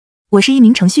我是一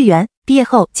名程序员，毕业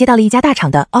后接到了一家大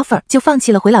厂的 offer， 就放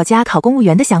弃了回老家考公务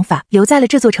员的想法，留在了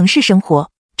这座城市生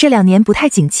活。这2年不太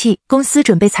景气，公司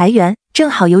准备裁员，正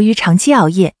好由于长期熬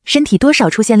夜，身体多少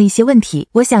出现了一些问题。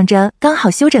我想着刚好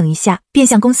休整一下，便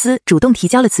向公司主动提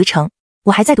交了辞呈。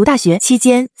我还在读大学期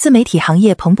间，自媒体行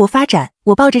业蓬勃发展，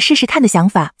我抱着试试看的想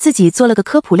法，自己做了个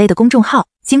科普类的公众号。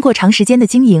经过长时间的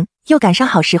经营，又赶上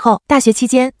好时候，大学期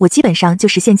间我基本上就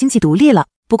实现经济独立了。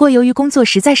不过由于工作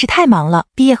实在是太忙了，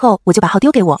毕业后我就把号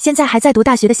丢给我现在还在读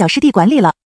大学的小师弟管理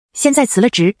了。现在辞了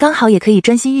职，刚好也可以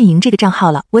专心运营这个账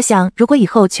号了。我想如果以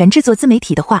后全制作自媒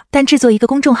体的话，但制作一个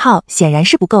公众号显然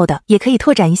是不够的，也可以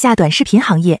拓展一下短视频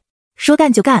行业。说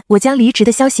干就干，我将离职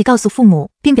的消息告诉父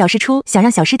母，并表示出想让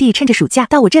小师弟趁着暑假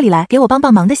到我这里来给我帮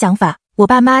帮忙的想法。我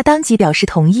爸妈当即表示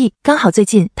同意，刚好最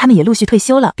近他们也陆续退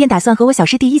休了，便打算和我小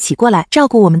师弟一起过来照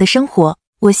顾我们的生活。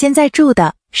我现在住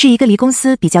的是一个离公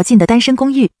司比较近的单身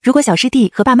公寓，如果小师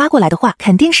弟和爸妈过来的话，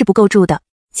肯定是不够住的。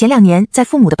前2年在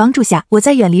父母的帮助下，我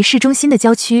在远离市中心的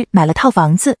郊区买了套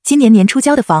房子，今年年初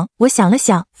交的房。我想了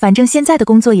想，反正现在的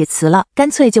工作也辞了，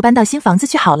干脆就搬到新房子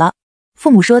去好了。父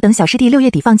母说等小师弟6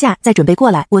月底放假再准备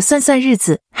过来，我算算日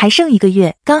子，还剩1个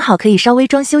月，刚好可以稍微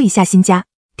装修一下新家。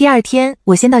第2天，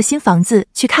我先到新房子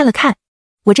去看了看。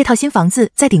我这套新房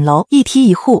子在顶楼，1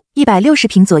梯1户，160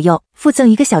平左右，附赠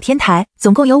一个小天台，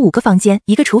总共有5个房间，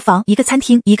一个厨房，一个餐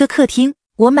厅，一个客厅。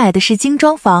我买的是精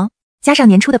装房，加上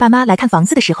年初的爸妈来看房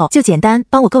子的时候，就简单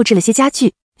帮我购置了些家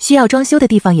具，需要装修的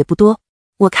地方也不多。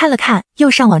我看了看，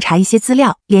又上网查一些资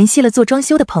料，联系了做装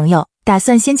修的朋友，打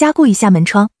算先加固一下门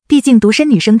窗，毕竟独身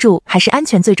女生住还是安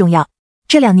全最重要。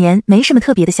这2年没什么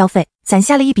特别的消费，攒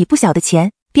下了一笔不小的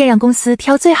钱，便让公司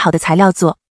挑最好的材料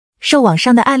做。受网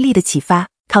上的案例的启发，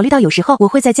考虑到有时候我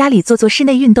会在家里做室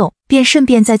内运动，便顺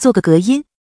便再做个隔音。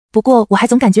不过我还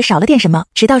总感觉少了点什么，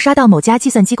直到刷到某家计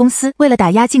算机公司为了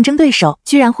打压竞争对手，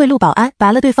居然贿赂保安，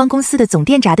拔了对方公司的总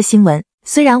电闸的新闻。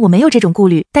虽然我没有这种顾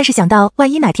虑，但是想到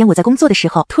万一哪天我在工作的时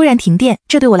候突然停电，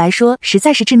这对我来说实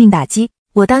在是致命打击。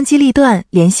我当机立断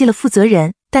联系了负责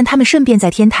人，但他们顺便在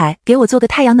天台给我做个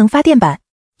太阳能发电板。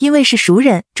因为是熟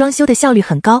人，装修的效率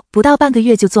很高，不到半个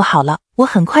月就做好了。我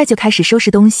很快就开始收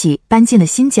拾东西，搬进了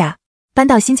新家。搬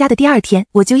到新家的第2天，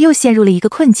我就又陷入了一个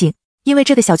困境。因为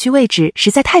这个小区位置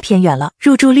实在太偏远了，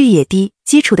入住率也低，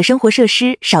基础的生活设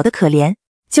施少得可怜，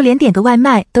就连点个外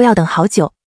卖都要等好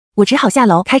久。我只好下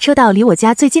楼开车到离我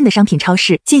家最近的商品超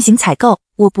市进行采购。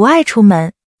我不爱出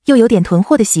门，又有点囤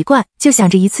货的习惯，就想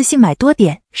着一次性买多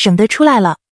点，省得出来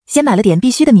了。先买了点必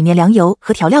须的米面粮油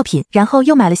和调料品，然后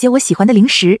又买了些我喜欢的零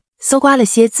食，搜刮了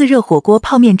些自热火锅、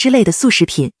泡面之类的速食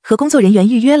品，和工作人员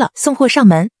预约了送货上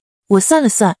门。我算了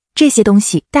算，这些东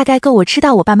西大概够我吃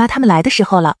到我爸妈他们来的时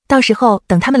候了，到时候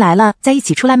等他们来了再一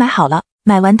起出来买好了。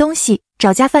买完东西，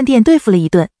找家饭店对付了一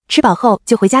顿，吃饱后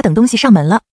就回家等东西上门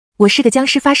了。我是个僵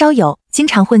尸发烧友，经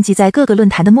常混迹在各个论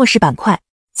坛的末世板块，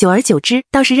久而久之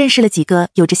倒是认识了几个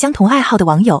有着相同爱好的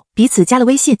网友，彼此加了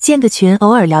微信，建个群，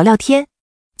偶尔聊聊天。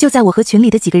就在我和群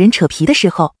里的几个人扯皮的时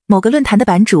候，某个论坛的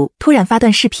版主突然发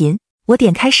段视频，我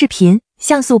点开视频，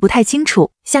像素不太清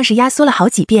楚，像是压缩了好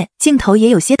几遍，镜头也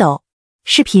有些抖。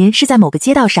视频是在某个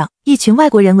街道上，一群外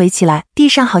国人围起来，地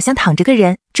上好像躺着个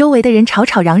人，周围的人吵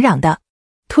吵嚷嚷的。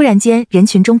突然间，人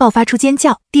群中爆发出尖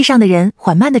叫，地上的人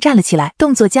缓慢地站了起来，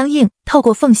动作僵硬。透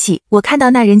过缝隙，我看到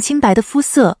那人清白的肤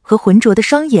色和浑浊的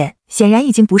双眼，显然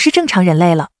已经不是正常人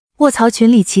类了。卧槽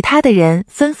群里其他的人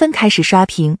纷纷开始刷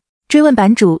屏，追问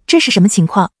版主这是什么情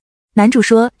况。男主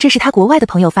说这是他国外的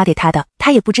朋友发给他的，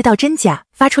他也不知道真假，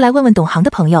发出来问问懂行的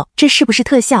朋友，这是不是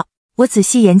特效。我仔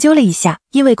细研究了一下，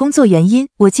因为工作原因，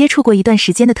我接触过一段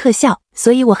时间的特效，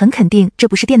所以我很肯定这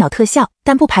不是电脑特效，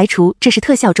但不排除这是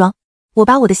特效妆。我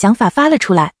把我的想法发了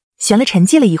出来，悬了沉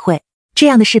寂了一会。这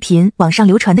样的视频网上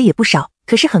流传的也不少，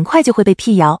可是很快就会被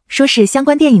辟谣，说是相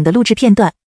关电影的录制片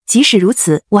段。即使如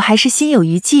此，我还是心有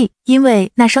余悸，因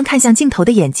为那双看向镜头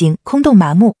的眼睛空洞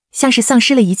麻木，像是丧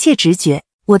失了一切直觉。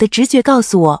我的直觉告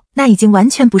诉我，那已经完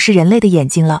全不是人类的眼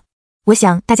睛了。我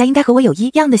想大家应该和我有一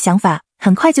样的想法。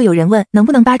很快就有人问能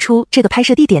不能扒出这个拍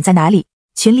摄地点在哪里。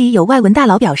群里有外文大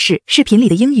佬表示，视频里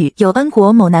的英语有恩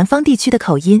国某南方地区的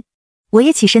口音。我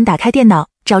也起身打开电脑，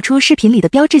找出视频里的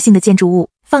标志性的建筑物，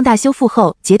放大修复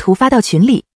后截图发到群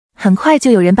里。很快就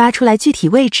有人扒出来具体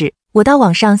位置。我到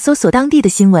网上搜索当地的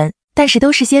新闻，但是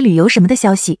都是些旅游什么的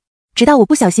消息。直到我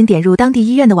不小心点入当地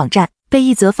医院的网站，被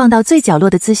一则放到最角落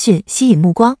的资讯吸引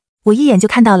目光。我一眼就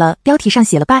看到了标题上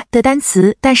写了 bad 的单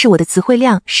词，但是我的词汇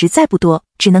量实在不多，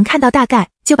只能看到大概，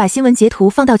就把新闻截图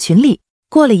放到群里。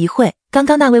过了一会，刚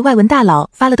刚那位外文大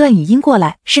佬发了段语音过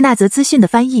来，是那则资讯的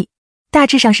翻译。大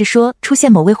致上是说出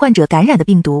现某位患者感染的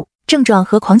病毒，症状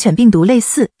和狂犬病毒类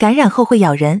似，感染后会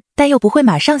咬人，但又不会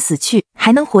马上死去，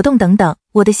还能活动等等。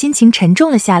我的心情沉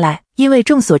重了下来，因为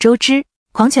众所周知，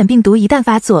狂犬病毒一旦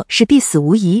发作是必死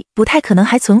无疑，不太可能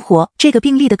还存活。这个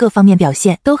病例的各方面表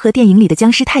现都和电影里的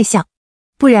僵尸太像，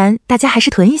不然大家还是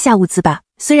囤一下物资吧，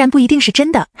虽然不一定是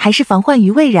真的，还是防患于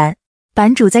未然。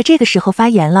版主在这个时候发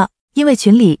言了，因为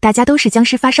群里大家都是僵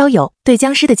尸发烧友，对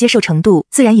僵尸的接受程度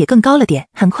自然也更高了点。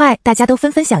很快大家都纷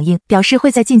纷响应，表示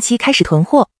会在近期开始囤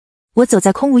货。我走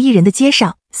在空无一人的街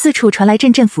上，四处传来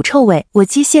阵阵腐臭味，我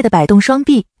机械地摆动双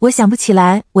臂，我想不起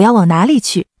来我要往哪里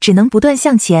去，只能不断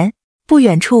向前。不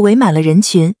远处围满了人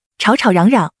群，吵吵嚷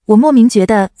嚷，我莫名觉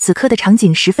得此刻的场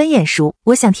景十分眼熟，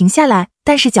我想停下来，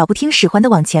但是脚不听使唤地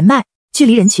往前迈，距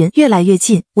离人群越来越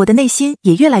近，我的内心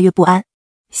也越来越不安。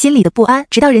心里的不安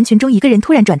直到人群中一个人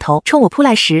突然转头冲我扑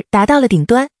来时达到了顶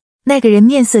端。那个人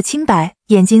面色清白，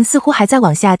眼睛似乎还在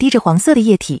往下滴着黄色的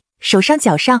液体，手上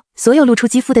脚上所有露出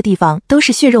肌肤的地方都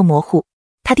是血肉模糊。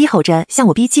他低吼着向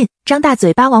我逼近，张大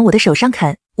嘴巴往我的手上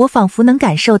啃，我仿佛能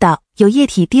感受到有液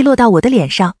体滴落到我的脸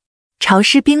上，潮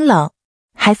湿冰冷，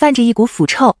还泛着一股腐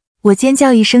臭。我尖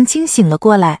叫一声惊醒了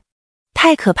过来，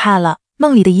太可怕了，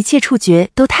梦里的一切触觉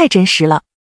都太真实了。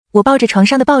我抱着床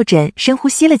上的抱枕深呼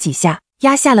吸了几下，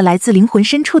压下了来自灵魂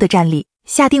深处的战栗，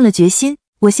下定了决心。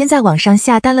我先在网上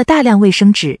下单了大量卫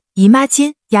生纸、姨妈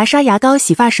巾、牙刷、牙膏、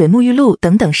洗发水、沐浴露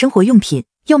等等生活用品，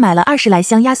又买了20来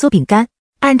箱压缩饼干，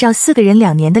按照4个人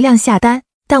2年的量下单，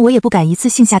但我也不敢一次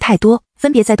性下太多，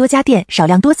分别在多家店少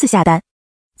量多次下单。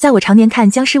在我常年看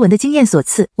僵尸文的经验所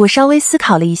赐，我稍微思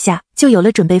考了一下，就有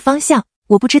了准备方向。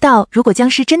我不知道如果僵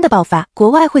尸真的爆发，国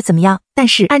外会怎么样，但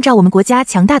是按照我们国家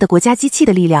强大的国家机器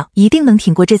的力量，一定能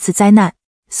挺过这次灾难。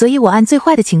所以我按最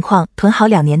坏的情况囤好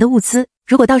2年的物资，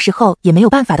如果到时候也没有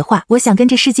办法的话，我想跟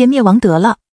着世界灭亡得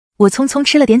了。我匆匆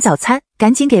吃了点早餐，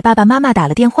赶紧给爸爸妈妈打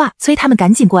了电话，催他们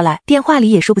赶紧过来。电话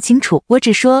里也说不清楚，我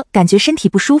只说感觉身体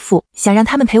不舒服，想让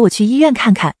他们陪我去医院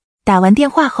看看。打完电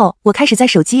话后，我开始在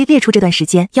手机列出这段时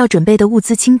间要准备的物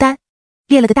资清单。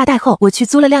列了个大概后，我去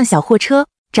租了辆小货车，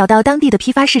找到当地的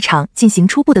批发市场进行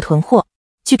初步的囤货。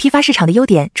去批发市场的优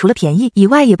点，除了便宜以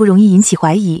外，也不容易引起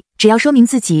怀疑，只要说明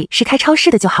自己是开超市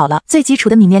的就好了。最基础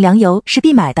的米面粮油是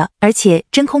必买的，而且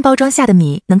真空包装下的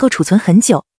米能够储存很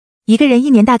久。一个人1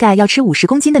年大概要吃50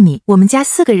公斤的米，我们家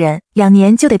4个人2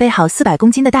年就得备好400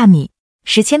公斤的大米。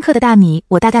10千克的大米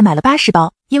我大概买了80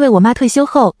包，因为我妈退休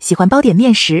后喜欢包点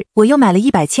面食，我又买了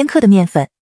100千克的面粉。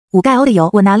5盖欧的油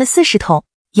我拿了40桶，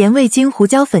盐、味精、胡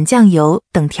椒粉、酱油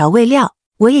等调味料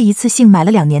我也一次性买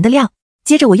了2年的量。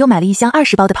接着我又买了1箱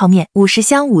20包的泡面，50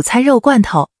箱午餐肉罐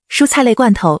头、蔬菜类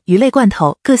罐头、鱼类罐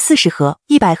头各40盒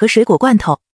，100盒水果罐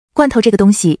头。罐头这个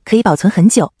东西可以保存很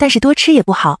久，但是多吃也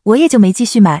不好，我也就没继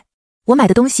续买。我买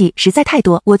的东西实在太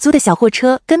多，我租的小货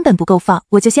车根本不够放，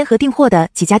我就先和订货的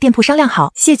几家店铺商量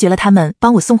好，谢绝了他们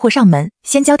帮我送货上门，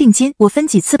先交定金，我分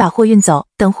几次把货运走，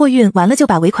等货运完了就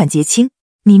把尾款结清。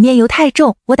米面油太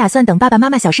重，我打算等爸爸妈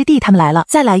妈、小师弟他们来了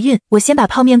再来运，我先把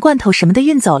泡面、罐头什么的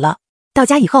运走了。到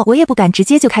家以后，我也不敢直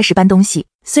接就开始搬东西，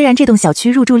虽然这栋小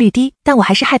区入住率低，但我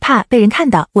还是害怕被人看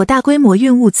到我大规模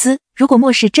运物资，如果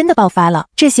末世真的爆发了，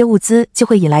这些物资就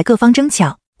会引来各方争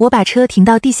抢。我把车停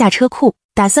到地下车库，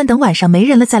打算等晚上没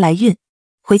人了再来运。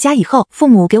回家以后，父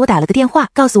母给我打了个电话，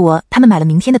告诉我他们买了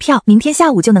明天的票，明天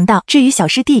下午就能到。至于小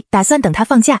师弟，打算等他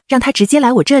放假，让他直接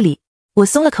来我这里。我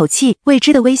松了口气，未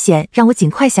知的危险让我尽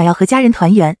快想要和家人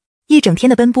团圆。一整天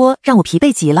的奔波让我疲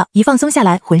惫极了，一放松下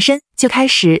来，浑身就开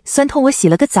始酸痛。我洗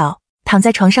了个澡，躺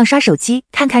在床上刷手机，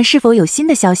看看是否有新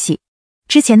的消息。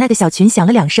之前那个小群响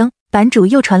了2声，版主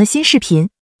又传了新视频。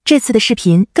这次的视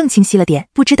频更清晰了点，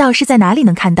不知道是在哪里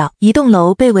能看到，一栋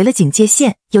楼被围了警戒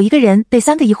线，有一个人被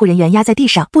3个医护人员压在地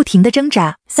上，不停地挣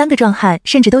扎，3个壮汉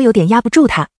甚至都有点压不住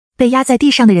他。被压在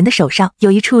地上的人的手上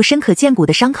有一处深可见骨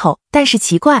的伤口，但是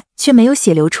奇怪，却没有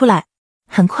血流出来。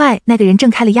很快，那个人挣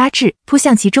开了压制，扑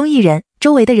向其中一人，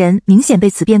周围的人明显被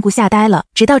此变故吓呆了，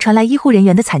直到传来医护人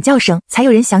员的惨叫声，才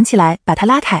有人想起来把他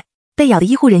拉开。被咬的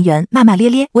医护人员骂骂咧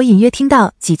咧，我隐约听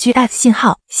到几句 F 信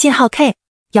号 K。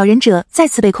咬人者再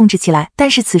次被控制起来，但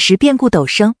是此时变故陡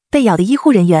升，被咬的医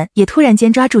护人员也突然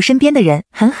间抓住身边的人，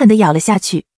狠狠地咬了下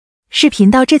去。视频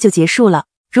到这就结束了。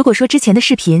如果说之前的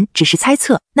视频只是猜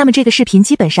测，那么这个视频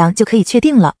基本上就可以确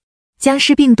定了，僵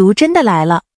尸病毒真的来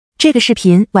了。这个视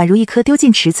频宛如一颗丢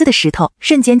进池子的石头，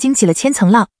瞬间惊起了千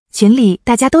层浪。群里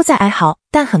大家都在哀嚎，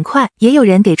但很快也有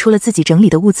人给出了自己整理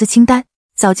的物资清单。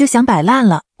早就想摆烂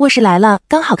了，卧室来了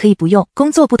刚好可以不用，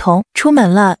工作不同，出门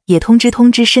了也通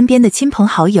知身边的亲朋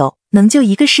好友，能救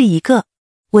一个是一个。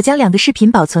我将2个视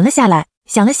频保存了下来，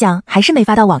想了想还是没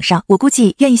发到网上，我估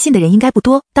计愿意信的人应该不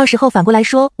多，到时候反过来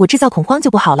说我制造恐慌就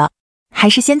不好了，还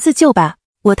是先自救吧。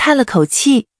我叹了口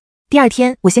气，第二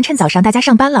天，我先趁早上大家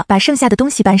上班了，把剩下的东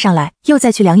西搬上来，又再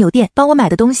去粮油店帮我买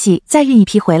的东西再运一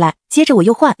批回来。接着我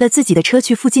又换了自己的车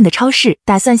去附近的超市，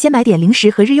打算先买点零食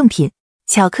和日用品，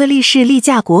巧克力士力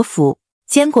架果脯、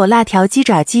坚果辣条、鸡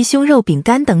爪、鸡胸肉饼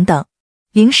干等等。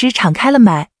零食敞开了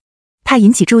买，怕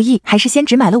引起注意，还是先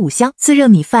只买了5箱自热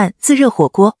米饭、自热火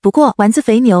锅。不过丸子、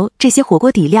肥牛这些火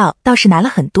锅底料倒是拿了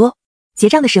很多。结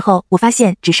账的时候，我发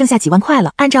现只剩下几万块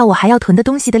了。按照我还要囤的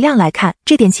东西的量来看，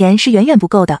这点钱是远远不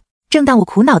够的。正当我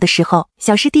苦恼的时候，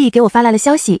小师弟给我发来了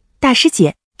消息：大师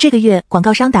姐，这个月广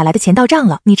告商打来的钱到账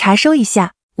了，你查收一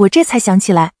下。我这才想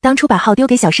起来，当初把号丢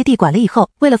给小师弟管了以后，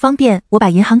为了方便，我把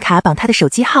银行卡绑他的手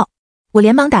机号。我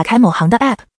连忙打开某行的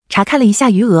App， 查看了一下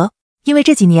余额。因为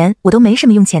这几年我都没什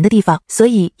么用钱的地方，所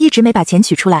以一直没把钱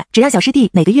取出来，只让小师弟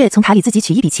每个月从卡里自己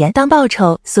取一笔钱当报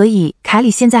酬，所以卡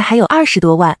里现在还有20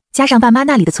多万，加上爸妈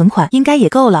那里的存款，应该也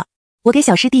够了。我给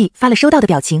小师弟发了收到的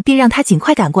表情，并让他尽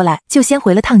快赶过来，就先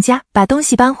回了趟家，把东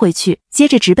西搬回去，接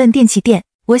着直奔电器店。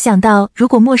我想到，如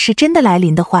果末世真的来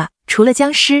临的话，除了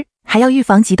僵尸，还要预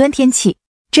防极端天气。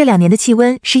这2年的气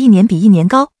温是一年比一年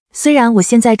高。虽然我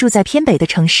现在住在偏北的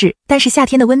城市，但是夏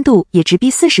天的温度也直逼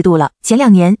40度了。前2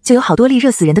年就有好多例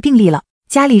热死人的病例了。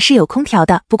家里是有空调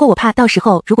的，不过我怕到时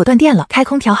候如果断电了，开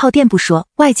空调耗电不说，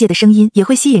外界的声音也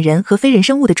会吸引人和非人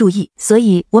生物的注意，所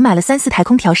以我买了3、4台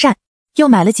空调扇，又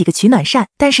买了几个取暖扇，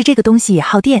但是这个东西也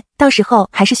耗电，到时候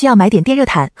还是需要买点电热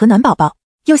毯和暖宝宝。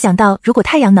又想到如果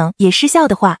太阳能也失效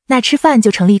的话，那吃饭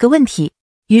就成了一个问题。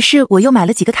于是我又买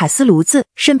了几个卡斯炉子，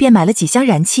顺便买了几箱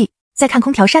燃气。在看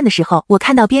空调扇的时候，我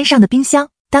看到边上的冰箱，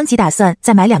当即打算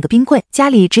再买2个冰柜。家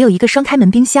里只有一个双开门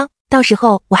冰箱，到时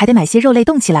候我还得买些肉类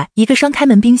冻起来，一个双开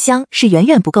门冰箱是远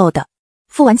远不够的。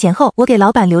付完钱后，我给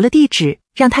老板留了地址，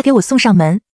让他给我送上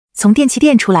门。从电器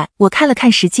店出来，我看了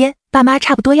看时间，爸妈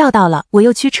差不多要到了，我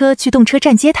又驱车去动车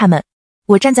站接他们。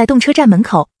我站在动车站门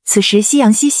口，此时夕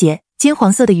阳西斜，金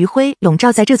黄色的余晖笼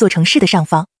罩在这座城市的上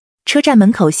方。车站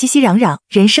门口熙熙攘攘，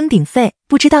人声鼎沸，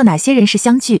不知道哪些人是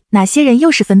相聚，哪些人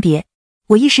又是分别。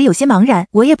我一时有些茫然，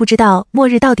我也不知道末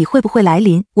日到底会不会来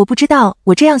临，我不知道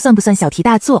我这样算不算小题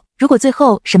大做，如果最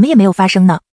后什么也没有发生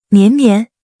呢？绵绵，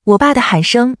我爸的喊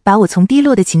声把我从低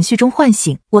落的情绪中唤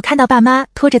醒，我看到爸妈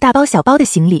拖着大包小包的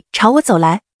行李朝我走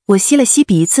来，我吸了吸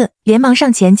鼻子，连忙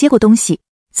上前接过东西。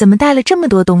怎么带了这么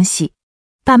多东西？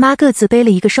爸妈各自背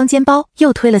了一个双肩包，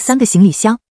又推了3个行李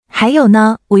箱。还有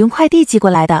呢，我用快递寄过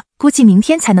来的，估计明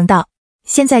天才能到。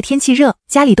现在天气热，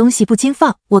家里东西不禁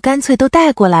放，我干脆都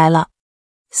带过来了。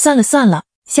算了，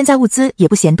现在物资也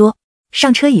不嫌多。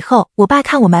上车以后，我爸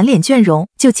看我满脸倦容，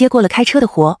就接过了开车的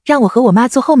活，让我和我妈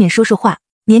坐后面说说话。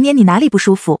年年你哪里不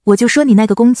舒服，我就说你那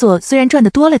个工作虽然赚得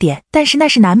多了点，但是那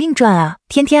是拿命赚啊，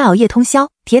天天熬夜通宵，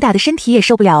铁打的身体也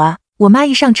受不了啊。我妈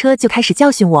一上车就开始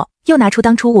教训我，又拿出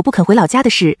当初我不肯回老家的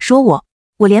事说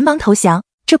我连忙投降，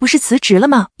这不是辞职了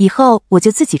吗？以后我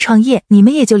就自己创业，你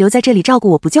们也就留在这里照顾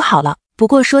我不就好了。不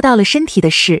过说到了身体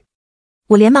的事，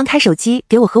我连忙开手机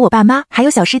给我和我爸妈还有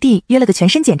小师弟约了个全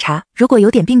身检查，如果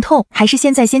有点病痛，还是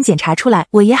现在先检查出来，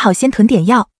我也好先囤点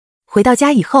药。回到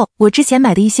家以后，我之前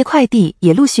买的一些快递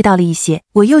也陆续到了一些，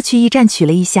我又去驿站取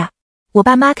了一下。我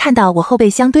爸妈看到我后备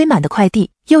箱堆满的快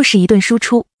递，又是一顿输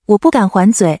出，我不敢还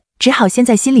嘴，只好先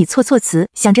在心里措辞，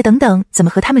想着等等怎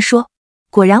么和他们说。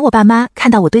果然我爸妈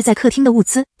看到我堆在客厅的物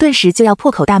资，顿时就要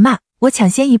破口大骂。我抢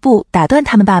先一步打断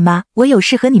他们，爸妈，我有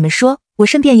事和你们说。我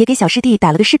顺便也给小师弟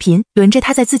打了个视频，轮着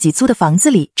他在自己租的房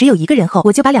子里只有1个人后，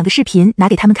我就把2个视频拿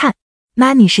给他们看。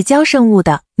妈，你是教生物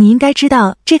的，你应该知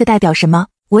道这个代表什么。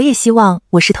我也希望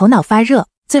我是头脑发热，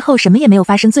最后什么也没有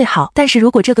发生最好，但是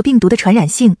如果这个病毒的传染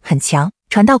性很强，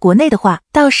传到国内的话，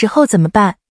到时候怎么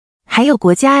办？还有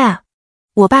国家呀。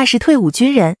我爸是退伍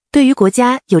军人，对于国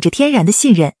家有着天然的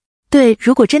信任。对，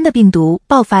如果真的病毒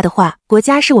爆发的话，国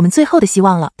家是我们最后的希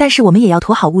望了，但是我们也要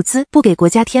囤好物资，不给国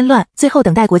家添乱，最后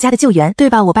等待国家的救援，对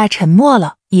吧？我爸沉默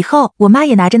了。以后我妈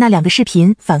也拿着那2个视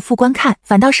频反复观看，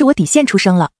反倒是我底线出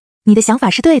声了。你的想法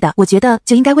是对的，我觉得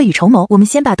就应该未雨绸缪，我们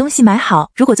先把东西买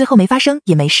好，如果最后没发生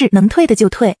也没事，能退的就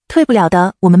退，退不了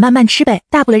的我们慢慢吃呗，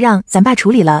大不了让咱爸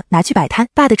处理了拿去摆摊，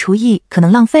爸的厨艺可能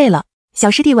浪费了。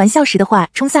小师弟玩笑时的话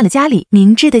冲散了家里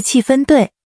明智的气氛。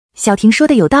对，小婷说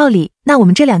的有道理，那我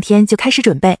们这2天就开始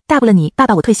准备，大不了你爸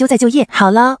爸我退休再就业。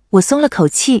好了，我松了口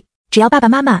气，只要爸爸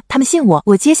妈妈他们信我，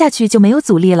我接下去就没有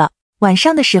阻力了。晚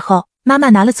上的时候，妈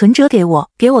妈拿了存折给我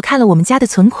看了我们家的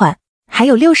存款，还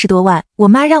有60多万，我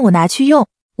妈让我拿去用，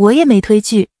我也没推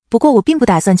拒，不过我并不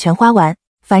打算全花完，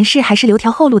凡事还是留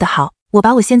条后路的好。我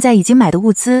把我现在已经买的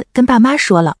物资跟爸妈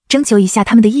说了，征求一下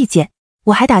他们的意见。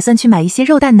我还打算去买一些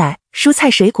肉蛋奶、蔬菜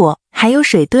水果，还有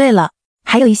水。对了，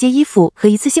还有一些衣服和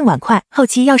一次性碗筷，后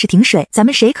期要是停水，咱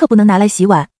们谁可不能拿来洗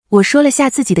碗。我说了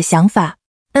下自己的想法。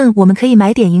我们可以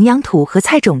买点营养土和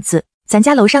菜种子，咱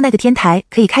家楼上那个天台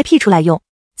可以开辟出来用。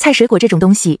菜水果这种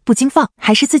东西不经放，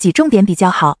还是自己种点比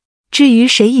较好。至于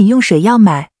谁饮用水要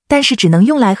买，但是只能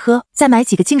用来喝，再买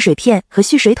几个净水片和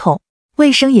蓄水桶。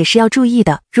卫生也是要注意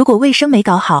的，如果卫生没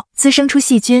搞好，滋生出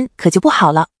细菌可就不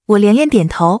好了。我连连点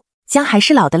头，姜还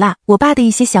是老的辣，我爸的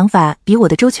一些想法比我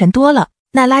的周全多了。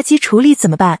那垃圾处理怎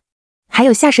么办？还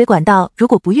有下水管道，如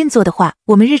果不运作的话，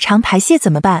我们日常排泄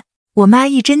怎么办？我妈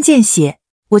一针见血，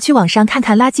我去网上看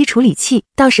看垃圾处理器，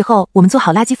到时候我们做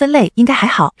好垃圾分类应该还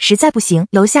好，实在不行，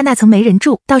楼下那层没人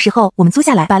住，到时候我们租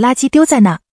下来把垃圾丢在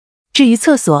那。至于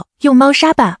厕所，用猫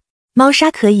砂吧。猫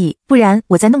砂可以，不然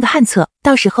我再弄个旱厕，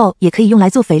到时候也可以用来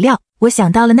做肥料。我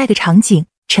想到了那个场景，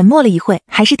沉默了一会，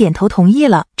还是点头同意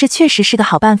了，这确实是个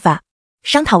好办法。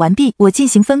商讨完毕，我进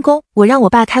行分工，我让我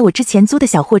爸开我之前租的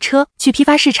小货车，去批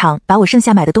发市场把我剩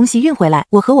下买的东西运回来，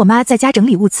我和我妈在家整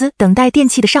理物资，等待电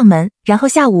器的上门，然后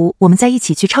下午我们再一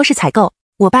起去超市采购。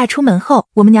我爸出门后，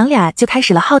我们娘俩就开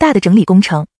始了浩大的整理工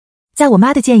程。在我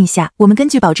妈的建议下，我们根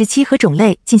据保质期和种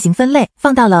类进行分类，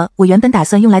放到了我原本打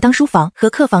算用来当书房和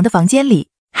客房的房间里。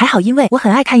还好，因为我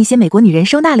很爱看一些美国女人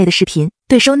收纳类的视频，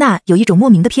对收纳有一种莫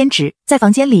名的偏执，在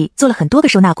房间里做了很多个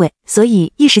收纳柜，所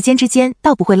以一时间之间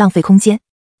倒不会浪费空间。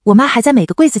我妈还在每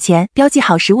个柜子前标记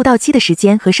好食物到期的时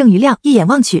间和剩余量，一眼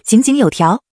望去井井有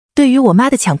条。对于我妈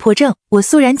的强迫症，我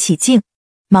肃然起敬。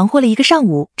忙活了一个上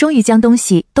午，终于将东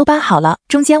西都搬好了。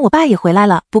中间我爸也回来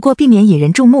了，不过避免引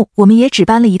人注目，我们也只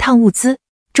搬了一趟物资。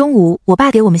中午，我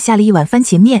爸给我们下了一碗番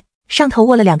茄面，上头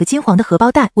卧了2个金黄的荷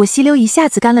包蛋，我吸溜一下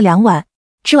子干了2碗。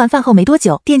吃完饭后没多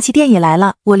久，电器店也来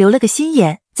了，我留了个心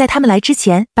眼，在他们来之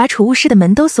前，把储物室的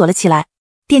门都锁了起来。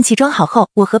电器装好后，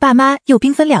我和爸妈又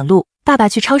兵分2路，爸爸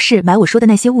去超市买我说的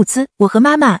那些物资，我和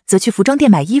妈妈则去服装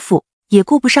店买衣服，也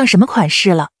顾不上什么款式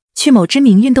了。去某知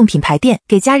名运动品牌店，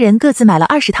给家人各自买了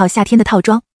20套夏天的套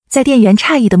装。在店员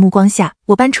诧异的目光下，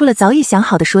我搬出了早已想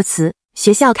好的说辞：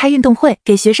学校开运动会，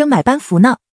给学生买班服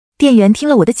呢。店员听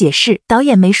了我的解释，导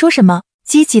演没说什么，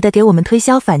积极的给我们推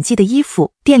销反季的衣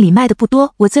服。店里卖的不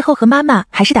多，我最后和妈妈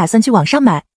还是打算去网上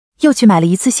买，又去买了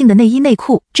一次性的内衣内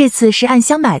裤，这次是按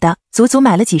箱买的，足足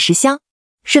买了几10箱。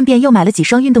顺便又买了几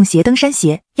双运动鞋、登山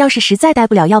鞋，要是实在带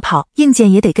不了要跑，硬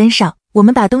件也得跟上。我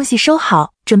们把东西收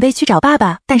好，准备去找爸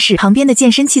爸，但是旁边的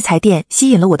健身器材店吸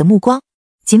引了我的目光。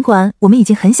尽管我们已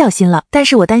经很小心了，但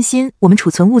是我担心我们储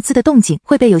存物资的动静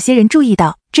会被有些人注意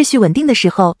到。秩序稳定的时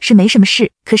候是没什么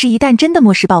事，可是一旦真的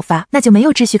末世爆发，那就没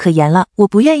有秩序可言了。我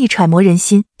不愿意揣摩人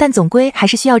心，但总归还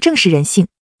是需要正视人性。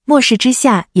末世之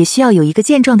下，也需要有一个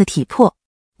健壮的体魄。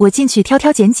我进去挑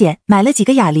挑拣拣，买了几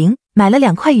个哑铃，买了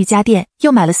2块瑜伽垫，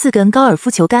又买了4根高尔夫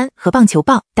球杆和棒球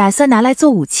棒，打算拿来做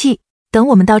武器。等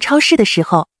我们到超市的时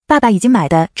候，爸爸已经买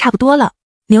的差不多了，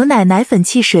牛奶、奶粉、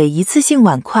汽水、一次性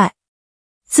碗筷、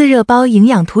自热包、营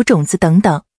养土、种子等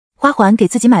等。花环给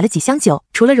自己买了几箱酒，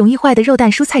除了容易坏的肉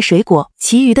蛋、蔬菜、水果，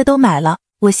其余的都买了。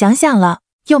我想想了，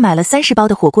又买了30包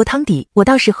的火锅汤底，我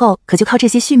到时候可就靠这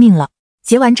些续命了。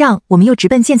结完账，我们又直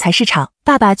奔建材市场，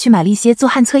爸爸去买了一些做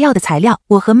旱厕药的材料，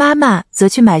我和妈妈则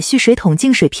去买蓄水桶、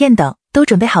净水片等。都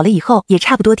准备好了以后，也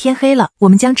差不多天黑了，我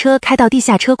们将车开到地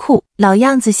下车库，老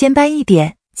样子先搬一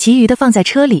点，其余的放在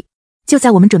车里。就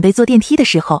在我们准备坐电梯的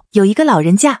时候，有一个老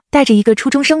人家带着一个初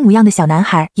中生模样的小男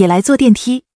孩也来坐电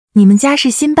梯。你们家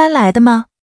是新搬来的吗？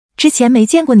之前没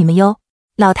见过你们哟。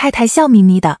老太太笑眯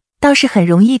眯的，倒是很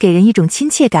容易给人一种亲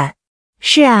切感。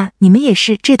是啊，你们也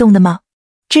是这栋的吗？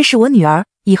这是我女儿，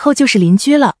以后就是邻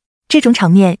居了。这种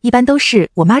场面一般都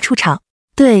是我妈出场。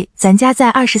对，咱家在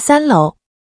23楼。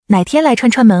哪天来串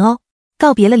串门哦。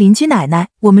告别了邻居奶奶，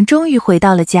我们终于回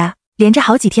到了家。连着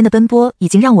好几天的奔波已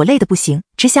经让我累得不行，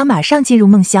只想马上进入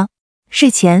梦乡。睡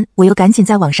前我又赶紧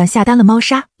在网上下单了猫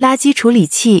砂、垃圾处理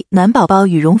器、暖宝宝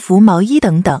羽绒服、毛衣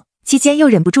等等。期间又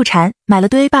忍不住馋，买了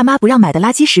堆爸妈不让买的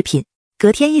垃圾食品。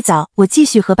隔天一早，我继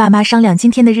续和爸妈商量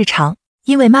今天的日常。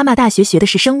因为妈妈大学学的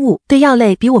是生物，对药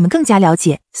类比我们更加了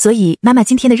解，所以妈妈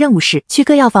今天的任务是去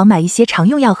各药房买一些常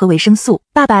用药和维生素。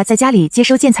爸爸在家里接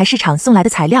收建材市场送来的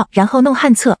材料，然后弄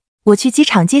旱厕。我去机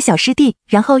场接小师弟，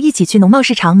然后一起去农贸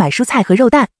市场买蔬菜和肉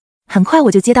蛋。很快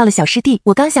我就接到了小师弟，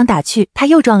我刚想打趣他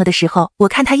又撞了的时候，我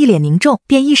看他一脸凝重，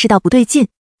便意识到不对劲。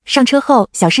上车后，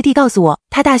小师弟告诉我，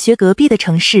他大学隔壁的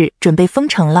城市准备封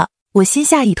城了。我心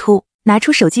下一突，拿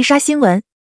出手机刷新闻。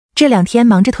这2天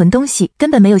忙着囤东西，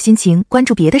根本没有心情关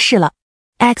注别的事了。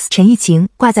X 城疫情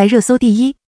挂在热搜第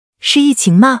1，是疫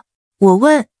情吗？我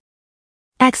问。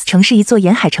X 城是一座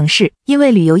沿海城市，因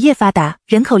为旅游业发达，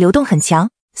人口流动很强，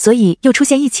所以又出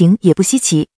现疫情也不稀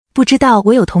奇。不知道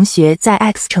我有同学在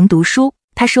X 城读书，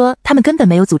他说他们根本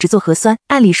没有组织做核酸，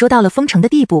按理说到了封城的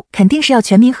地步，肯定是要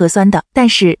全民核酸的，但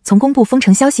是从公布封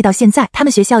城消息到现在，他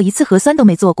们学校一次核酸都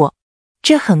没做过，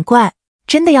这很怪。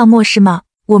真的要漠视吗？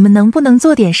我们能不能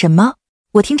做点什么？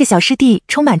我听着小师弟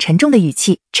充满沉重的语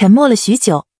气，沉默了许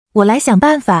久。我来想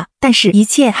办法，但是一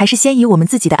切还是先以我们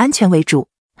自己的安全为主。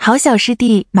好，小师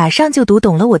弟马上就读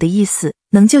懂了我的意思，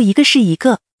能救一个是一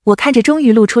个。我看着终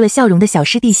于露出了笑容的小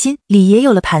师弟，心里也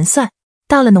有了盘算。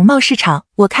到了农贸市场，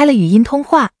我开了语音通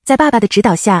话，在爸爸的指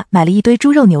导下买了一堆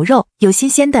猪肉牛肉，有新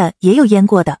鲜的也有腌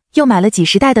过的，又买了几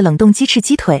十袋的冷冻鸡翅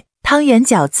鸡腿、汤圆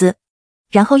饺子，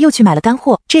然后又去买了干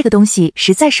货，这个东西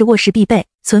实在是卧室必备，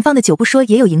存放的久不说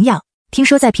也有营养，听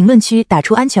说在评论区打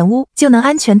出安全屋就能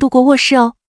安全度过卧室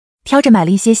哦。挑着买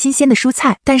了一些新鲜的蔬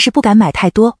菜，但是不敢买太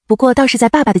多，不过倒是在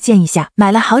爸爸的建议下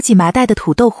买了好几麻袋的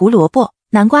土豆、胡萝卜、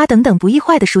南瓜等等不易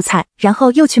坏的蔬菜，然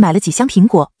后又去买了几箱苹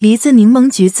果、梨子、柠檬、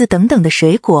橘子等等的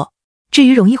水果。至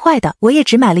于容易坏的，我也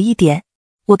只买了一点。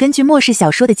我根据末世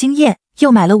小说的经验，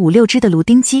又买了5、6只的芦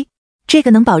丁鸡，这个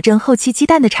能保证后期鸡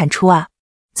蛋的产出啊。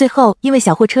最后因为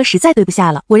小货车实在堆不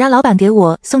下了，我让老板给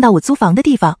我送到我租房的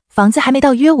地方，房子还没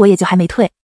到约我也就还没退。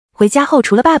回家后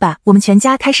除了爸爸，我们全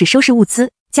家开始收拾物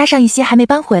资，加上一些还没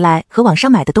搬回来和网上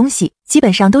买的东西，基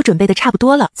本上都准备的差不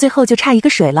多了，最后就差一个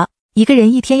水了。一个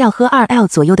人一天要喝2L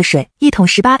左右的水，一桶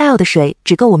18L 的水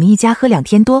只够我们一家喝2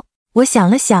天多。我想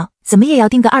了想，怎么也要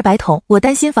订个200桶，我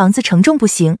担心房子承重不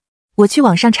行。我去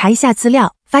网上查一下资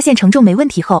料，发现承重没问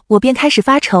题后，我便开始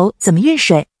发愁怎么运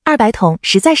水。200桶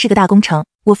实在是个大工程，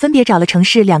我分别找了城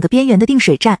市2个边缘的订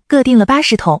水站，各订了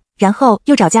80桶，然后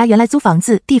又找家原来租房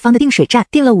子地方的订水站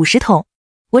订了50桶。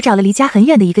我找了离家很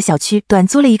远的一个小区，短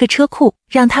租了一个车库，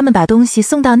让他们把东西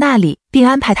送到那里，并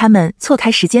安排他们错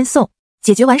开时间送。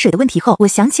解决完水的问题后，我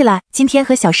想起来今天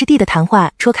和小师弟的谈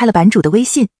话，戳开了版主的微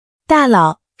信。大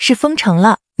佬，是封城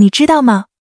了，你知道吗？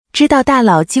知道。大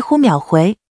佬几乎秒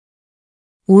回，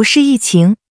无视疫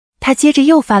情。他接着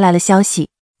又发来了消息，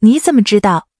你怎么知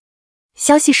道？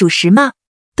消息属实吗？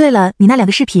对了，你那2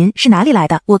个视频是哪里来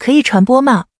的？我可以传播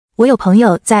吗？我有朋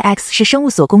友在 X 市生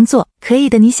物所工作，可以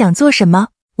的。你想做什么？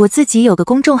我自己有个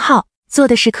公众号，做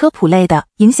的是科普类的，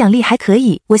影响力还可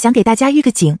以。我想给大家预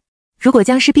个警，如果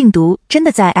僵尸病毒真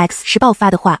的在 X 市爆发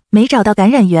的话，没找到感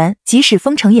染源，即使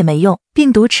封城也没用，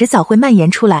病毒迟早会蔓延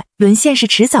出来，沦陷是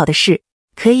迟早的事。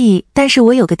可以，但是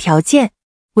我有个条件，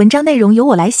文章内容由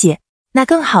我来写。那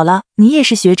更好了，你也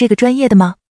是学这个专业的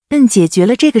吗？解决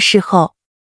了这个事后，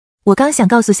我刚想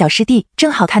告诉小师弟，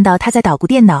正好看到他在捣鼓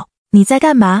电脑。你在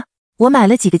干嘛？我买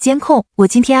了几个监控，我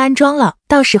今天安装了，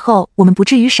到时候我们不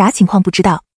至于啥情况不知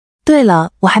道。对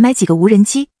了，我还买几个无人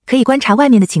机，可以观察外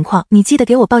面的情况，你记得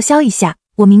给我报销一下，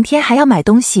我明天还要买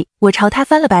东西。我朝他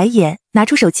翻了白眼，拿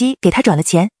出手机给他转了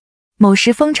钱。某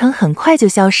时封城很快就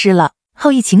消失了，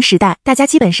后疫情时代，大家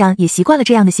基本上也习惯了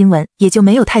这样的新闻，也就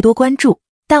没有太多关注，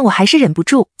但我还是忍不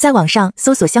住在网上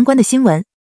搜索相关的新闻。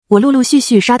我陆陆续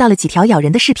续刷到了几条咬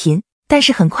人的视频，但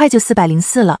是很快就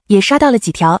404了，也刷到了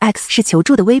几条 X 市求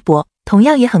助的微博，同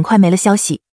样也很快没了消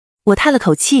息。我叹了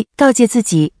口气，告诫自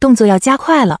己动作要加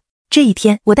快了。这一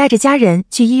天，我带着家人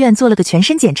去医院做了个全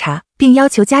身检查，并要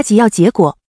求加急要结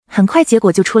果。很快结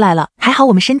果就出来了，还好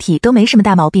我们身体都没什么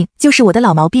大毛病，就是我的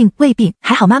老毛病胃病，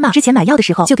还好妈妈之前买药的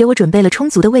时候就给我准备了充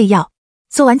足的胃药。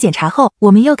做完检查后，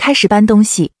我们又开始搬东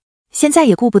西，现在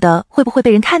也顾不得会不会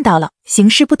被人看到了，形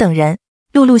势不等人。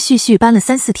陆陆续续搬了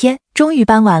3、4天，终于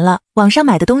搬完了，网上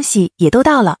买的东西也都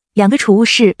到了，2个储物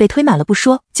室被推满了不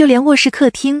说，就连卧室客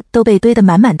厅都被堆得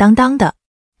满满当当的。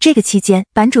这个期间，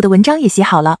版主的文章也写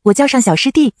好了，我叫上小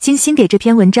师弟，精心给这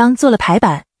篇文章做了排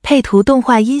版、配图、动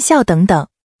画、音效等等。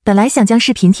本来想将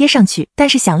视频贴上去，但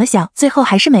是想了想，最后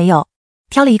还是没有。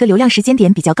挑了一个流量时间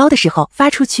点比较高的时候发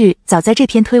出去。早在这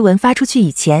篇推文发出去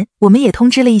以前，我们也通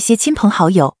知了一些亲朋好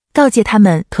友，告诫他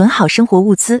们囤好生活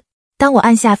物资。当我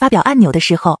按下发表按钮的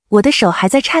时候，我的手还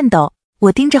在颤抖。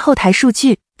我盯着后台数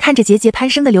据，看着节节攀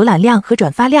升的浏览量和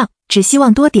转发量，只希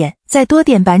望多点，再多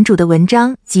点。版主的文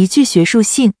章极具学术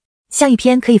性，像一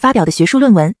篇可以发表的学术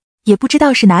论文。也不知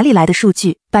道是哪里来的数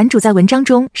据，版主在文章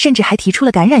中甚至还提出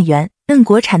了感染源，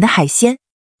国产的海鲜。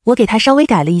我给他稍微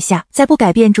改了一下，在不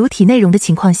改变主体内容的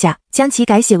情况下，将其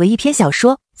改写为一篇小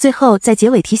说。最后在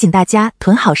结尾提醒大家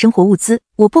囤好生活物资。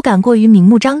我不敢过于明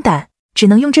目张胆，只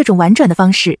能用这种婉转的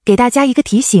方式给大家一个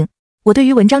提醒。我对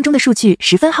于文章中的数据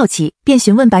十分好奇，便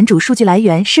询问版主数据来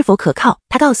源是否可靠。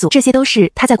他告诉这些都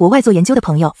是他在国外做研究的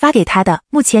朋友发给他的，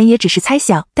目前也只是猜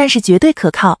想，但是绝对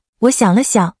可靠。我想了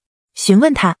想，询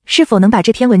问他是否能把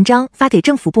这篇文章发给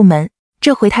政府部门。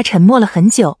这回他沉默了很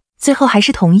久，最后还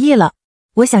是同意了。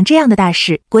我想这样的大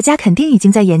事，国家肯定已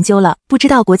经在研究了，不知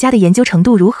道国家的研究程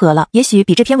度如何了，也许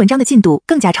比这篇文章的进度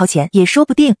更加超前，也说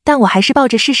不定。但我还是抱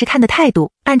着试试看的态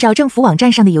度，按照政府网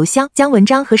站上的邮箱，将文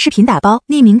章和视频打包，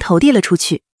匿名投递了出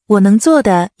去。我能做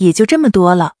的也就这么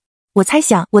多了。我猜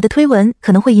想我的推文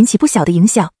可能会引起不小的影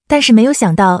响，但是没有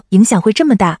想到影响会这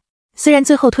么大。虽然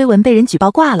最后推文被人举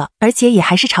报挂了，而且也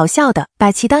还是嘲笑的，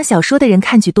把其当小说的人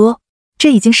看巨多。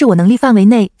这已经是我能力范围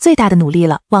内最大的努力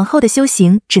了，往后的修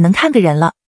行只能看个人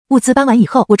了。物资搬完以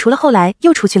后，我除了后来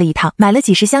又出去了一趟，买了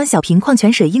几十箱小瓶矿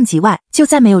泉水应急外，就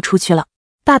再没有出去了。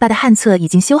爸爸的旱厕已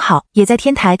经修好，也在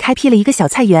天台开辟了一个小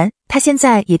菜园，他现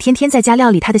在也天天在家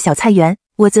料理他的小菜园，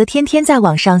我则天天在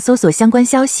网上搜索相关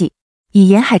消息。以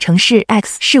沿海城市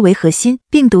X 市为核心，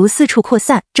病毒四处扩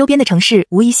散，周边的城市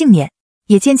无一幸免，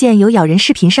也渐渐有咬人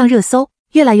视频上热搜，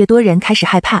越来越多人开始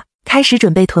害怕，开始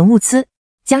准备囤物资。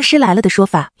僵尸来了的说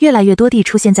法越来越多地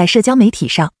出现在社交媒体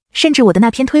上，甚至我的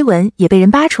那篇推文也被人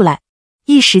扒出来。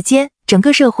一时间，整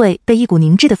个社会被一股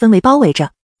凝滞的氛围包围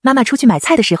着。妈妈出去买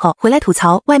菜的时候回来吐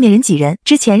槽外面人挤人，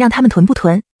之前让他们囤不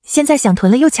囤，现在想囤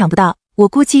了又抢不到。我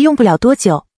估计用不了多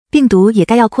久，病毒也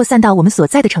该要扩散到我们所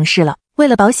在的城市了。为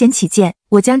了保险起见，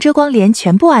我将遮光帘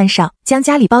全部安上，将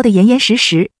家里包得严严实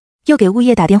实。又给物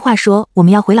业打电话说我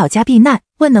们要回老家避难，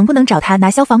问能不能找他拿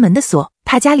消防门的锁，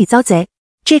怕家里遭贼。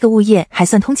这个物业还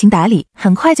算通情达理，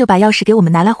很快就把钥匙给我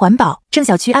们拿来环保，证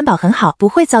小区安保很好，不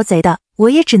会遭贼的。我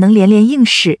也只能连连应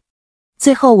试。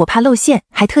最后我怕露馅，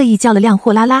还特意叫了辆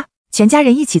货拉拉，全家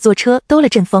人一起坐车兜了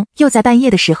阵风，又在半夜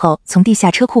的时候从地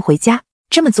下车库回家。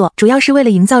这么做主要是为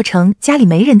了营造成家里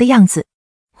没人的样子。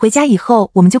回家以后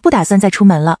我们就不打算再出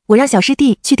门了，我让小师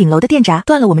弟去顶楼的电闸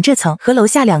断了我们这层和楼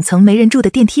下2层没人住的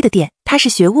电梯的电，他是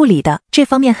学物理的，这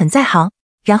方面很在行。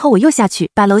然后我又下去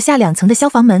把楼下2层的消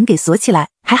防门给锁起来，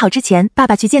还好之前爸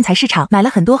爸去建材市场买了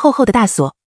很多厚厚的大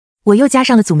锁。我又加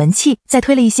上了阻门器，再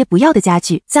推了一些不要的家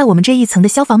具，在我们这一层的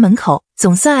消防门口，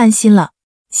总算安心了。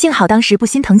幸好当时不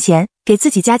心疼钱，给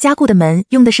自己家加固的门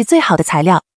用的是最好的材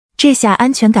料，这下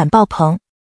安全感爆棚。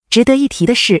值得一提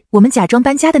的是，我们假装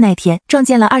搬家的那天撞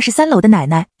见了23楼的奶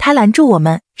奶，她拦住我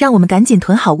们，让我们赶紧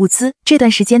囤好物资，这段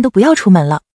时间都不要出门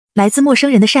了。来自陌生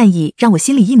人的善意让我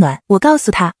心里一暖，我告诉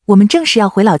他我们正是要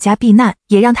回老家避难，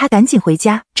也让他赶紧回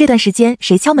家，这段时间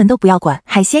谁敲门都不要管，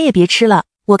海鲜也别吃了。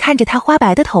我看着他花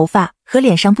白的头发和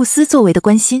脸上不思作为的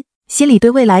关心，心里对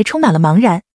未来充满了茫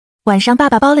然。晚上爸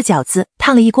爸包了饺子，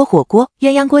烫了一锅火锅，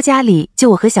鸳鸯锅家里就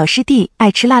我和小师弟爱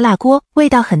吃辣辣锅，味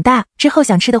道很大，之后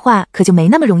想吃的话可就没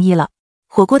那么容易了。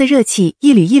火锅的热气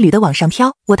一缕一缕的往上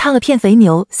飘，我烫了片肥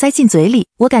牛塞进嘴里，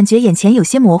我感觉眼前有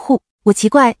些模糊。我奇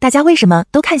怪大家为什么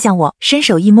都看向我，伸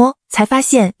手一摸，才发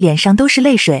现脸上都是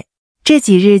泪水。这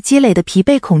几日积累的疲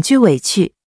惫、恐惧、委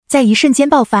屈，在一瞬间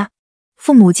爆发。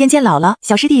父母渐渐老了，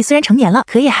小师弟虽然成年了，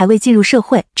可也还未进入社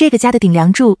会，这个家的顶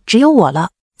梁柱只有我了。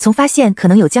从发现可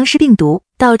能有僵尸病毒，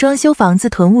到装修房子、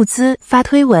囤物资、发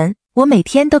推文，我每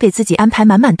天都给自己安排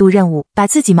满满度任务，把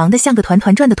自己忙得像个团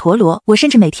团转的陀螺。我甚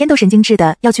至每天都神经质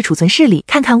的要去储存室里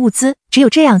看看物资，只有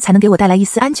这样才能给我带来一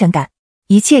丝安全感。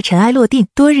一切尘埃落定，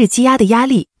多日积压的压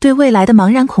力，对未来的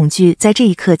茫然恐惧在这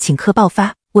一刻顷刻爆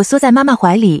发。我缩在妈妈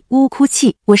怀里呜呜哭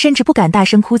泣，我甚至不敢大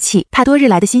声哭泣，怕多日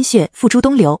来的心血付诸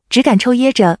东流，只敢抽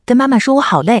噎着跟妈妈说我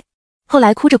好累。后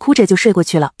来哭着哭着就睡过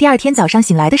去了。第二天早上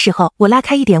醒来的时候，我拉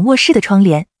开一点卧室的窗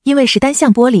帘，因为是单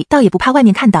向玻璃，倒也不怕外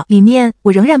面看到，里面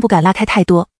我仍然不敢拉开太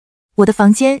多。我的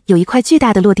房间有一块巨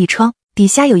大的落地窗，底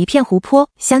下有一片湖泊，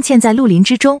镶嵌在绿林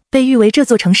之中，被誉为这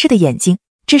座城市的眼睛。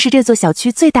这是这座小区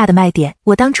最大的卖点，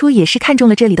我当初也是看中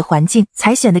了这里的环境，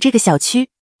才选的这个小区。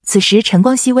此时晨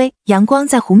光熹微，阳光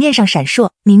在湖面上闪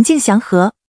烁，宁静祥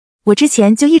和。我之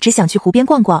前就一直想去湖边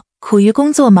逛逛，苦于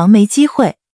工作忙没机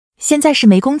会。现在是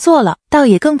没工作了，倒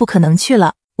也更不可能去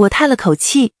了。我叹了口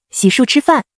气，洗漱吃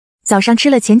饭。早上吃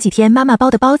了前几天妈妈包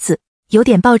的包子，有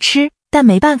点暴吃，但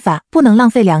没办法，不能浪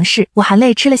费粮食。我含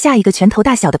泪吃了下一个拳头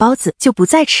大小的包子，就不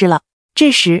再吃了。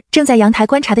这时正在阳台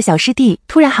观察的小师弟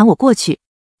突然喊我过去，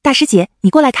大师姐，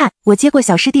你过来看。我接过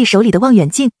小师弟手里的望远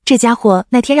镜，这家伙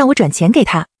那天让我转钱给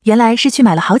他，原来是去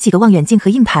买了好几个望远镜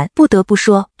和硬盘。不得不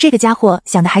说，这个家伙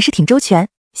想的还是挺周全。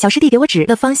小师弟给我指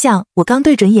了方向，我刚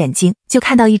对准眼睛，就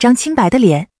看到一张清白的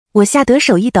脸，我吓得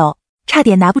手一抖，差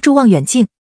点拿不住望远镜。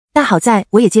但好在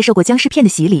我也接受过僵尸片的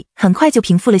洗礼，很快就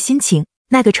平复了心情。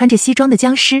那个穿着西装的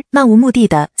僵尸漫无目的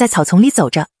的在草丛里走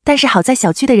着，但是好在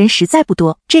小区的人实在不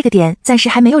多，这个点暂时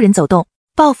还没有人走动。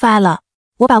爆发了！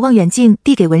我把望远镜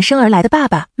递给闻声而来的爸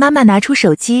爸，妈妈拿出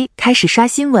手机开始刷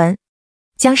新闻。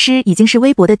僵尸已经是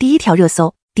微博的第一条热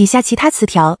搜，底下其他词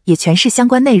条也全是相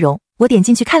关内容。我点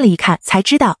进去看了一看，才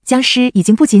知道僵尸已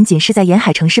经不仅仅是在沿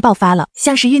海城市爆发了，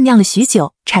像是酝酿了许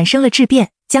久，产生了质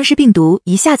变，僵尸病毒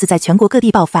一下子在全国各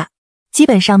地爆发。基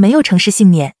本上没有城市幸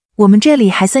免。我们这里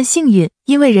还算幸运，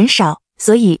因为人少，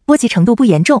所以波及程度不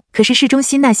严重。可是市中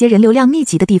心那些人流量密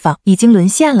集的地方已经沦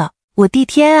陷了。我的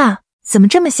天啊，怎么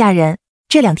这么吓人？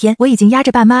这2天我已经压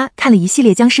着爸妈看了一系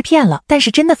列僵尸片了，但是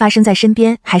真的发生在身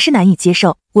边还是难以接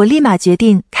受。我立马决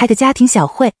定开个家庭小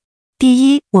会。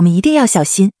第一，我们一定要小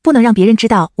心，不能让别人知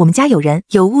道我们家有人，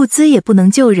有物资也不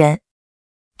能救人。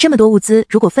这么多物资，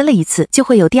如果分了1次，就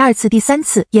会有第2次、第3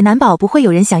次，也难保不会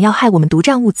有人想要害我们独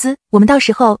占物资，我们到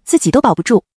时候自己都保不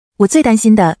住。我最担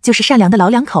心的就是善良的老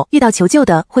两口遇到求救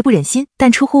的会不忍心，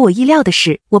但出乎我意料的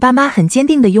是，我爸妈很坚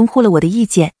定地拥护了我的意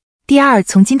见。第二，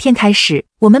从今天开始，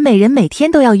我们每人每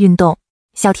天都要运动。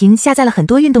小婷下载了很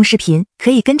多运动视频，可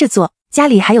以跟着做。家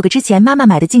里还有个之前妈妈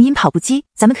买的静音跑步机，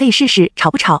咱们可以试试吵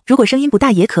不吵，如果声音不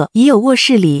大也可。已有卧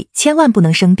室里千万不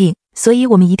能生病，所以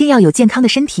我们一定要有健康的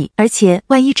身体，而且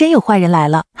万一真有坏人来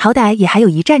了，好歹也还有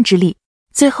一战之力。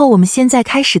最后我们现在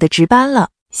开始的值班了。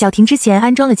小婷之前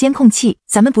安装了监控器，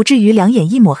咱们不至于两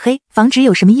眼一抹黑，防止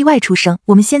有什么意外出生。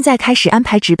我们现在开始安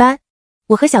排值班。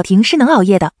我和小婷是能熬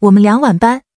夜的，我们2晚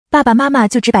班，爸爸妈妈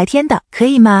就值白天的，可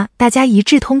以吗？大家一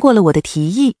致通过了我的提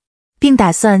议，并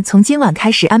打算从今晚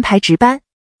开始安排值班。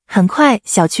很快，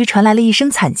小区传来了一声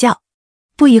惨叫，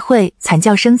不一会，惨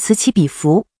叫声此起彼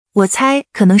伏。我猜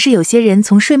可能是有些人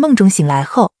从睡梦中醒来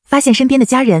后，发现身边的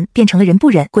家人变成了人不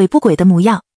人鬼不鬼的模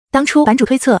样。当初版主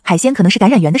推测海鲜可能是感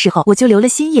染源的时候，我就留了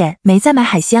心眼，没再买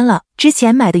海鲜了。之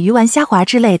前买的鱼丸、虾滑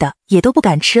之类的也都不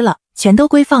敢吃了，全都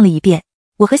归放了一遍。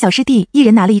我和小师弟一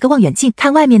人拿了一个望远镜，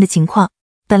看外面的情况。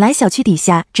本来小区底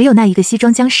下只有那一个西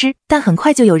装僵尸，但很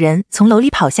快就有人从楼里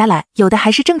跑下来，有的还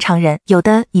是正常人，有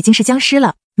的已经是僵尸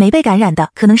了。没被感染的，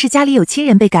可能是家里有亲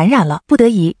人被感染了，不得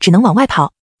已只能往外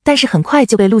跑。但是很快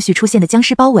就被陆续出现的僵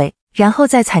尸包围，然后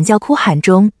在惨叫哭喊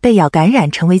中被咬感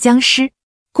染成为僵尸。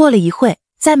过了一会，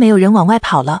再没有人往外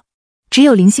跑了，只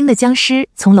有零星的僵尸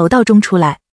从楼道中出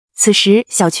来。此时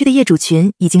小区的业主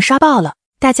群已经刷爆了，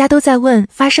大家都在问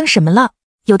发生什么了。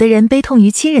有的人悲痛于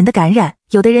亲人的感染，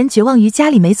有的人绝望于家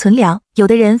里没存粮，有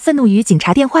的人愤怒于警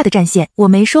察电话的占线。我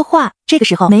没说话，这个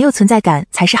时候没有存在感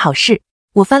才是好事。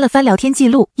我翻了翻聊天记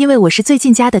录，因为我是最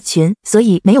近加的群，所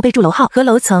以没有备注楼号和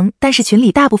楼层，但是群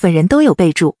里大部分人都有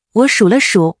备注。我数了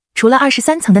数，除了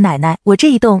23层的奶奶，我这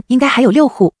一栋应该还有6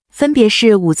户，分别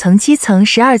是5层、7层、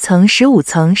12层、15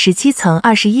层、17层、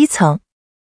21层。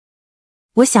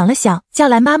我想了想，叫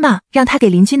来妈妈，让她给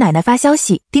邻居奶奶发消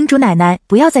息，叮嘱奶奶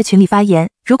不要在群里发言，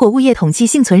如果物业统计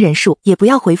幸存人数，也不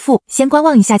要回复，先观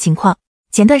望一下情况。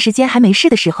前段时间还没事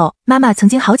的时候，妈妈曾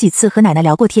经好几次和奶奶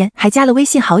聊过天，还加了微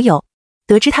信好友。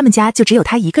得知他们家就只有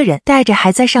她一个人，带着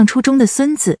还在上初中的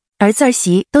孙子，儿子儿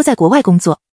媳都在国外工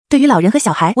作。对于老人和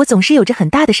小孩，我总是有着很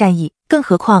大的善意，更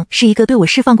何况是一个对我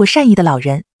释放过善意的老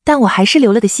人。但我还是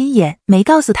留了个心眼，没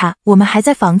告诉他我们还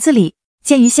在房子里。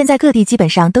鉴于现在各地基本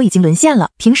上都已经沦陷了，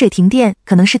停水停电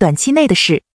可能是短期内的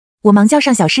事。我忙叫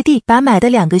上小师弟，把买的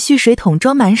2个蓄水桶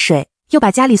装满水，又把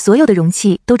家里所有的容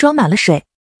器都装满了水。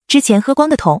之前喝光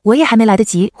的桶我也还没来得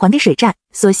及还给水站，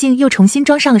索性又重新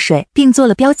装上了水，并做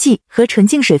了标记，和纯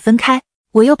净水分开。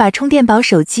我又把充电宝、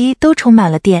手机都充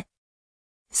满了电。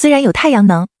虽然有太阳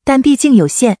能，但毕竟有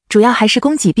限，主要还是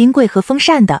供给冰柜和风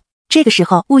扇的。这个时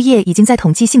候物业已经在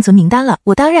统计幸存名单了，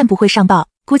我当然不会上报。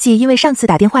估计因为上次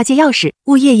打电话借钥匙，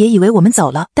物业也以为我们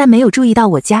走了，但没有注意到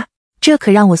我家，这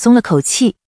可让我松了口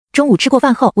气。中午吃过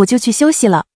饭后我就去休息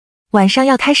了，晚上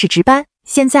要开始值班，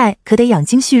现在可得养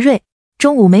精蓄锐。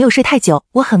中午没有睡太久，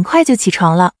我很快就起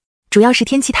床了。主要是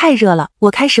天气太热了，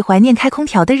我开始怀念开空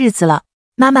调的日子了。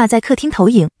妈妈在客厅投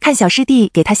影，看小师弟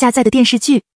给他下载的电视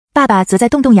剧，爸爸则在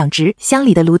动动养殖箱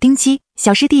里的芦丁鸡，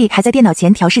小师弟还在电脑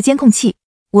前调试监控器。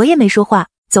我也没说话，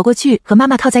走过去和妈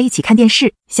妈靠在一起看电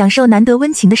视，享受难得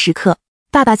温情的时刻。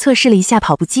爸爸测试了一下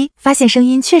跑步机，发现声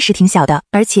音确实挺小的，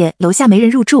而且楼下没人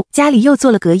入住，家里又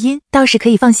做了隔音，倒是可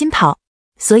以放心跑。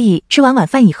所以吃完晚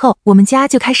饭以后，我们家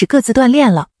就开始各自锻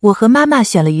炼了。我和妈妈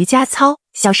选了瑜伽操，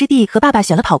小师弟和爸爸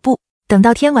选了跑步。等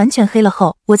到天完全黑了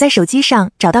后，我在手机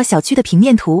上找到小区的平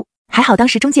面图，还好当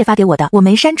时中介发给我的，我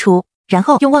没删除。然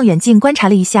后用望远镜观察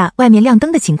了一下外面亮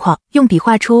灯的情况，用笔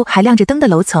画出还亮着灯的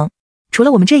楼层。除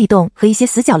了我们这一栋和一些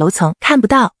死角楼层看不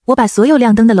到，我把所有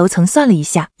亮灯的楼层算了一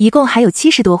下，一共还有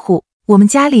70多户。我们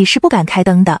家里是不敢开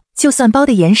灯的，就算包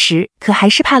的严实，可还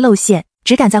是怕露馅，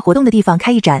只敢在活动的地方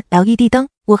开一盏 LED 灯。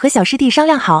我和小师弟商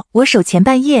量好，我守前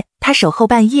半夜，他守后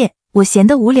半夜。我闲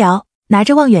得无聊，拿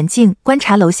着望远镜观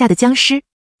察楼下的僵尸。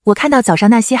我看到早上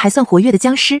那些还算活跃的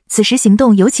僵尸，此时行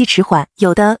动尤其迟缓，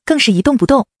有的更是一动不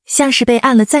动，像是被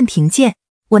按了暂停键。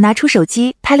我拿出手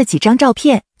机拍了几张照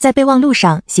片，在备忘录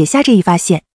上写下这一发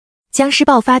现。僵尸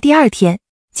爆发第2天，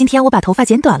今天我把头发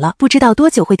剪短了，不知道多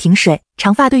久会停水，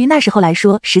长发对于那时候来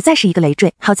说实在是一个累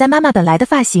赘，好在妈妈本来的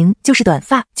发型就是短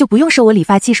发，就不用受我理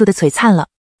发技术的璀璨了。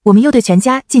我们又对全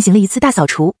家进行了一次大扫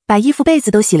除，把衣服被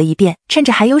子都洗了一遍，趁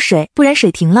着还有水，不然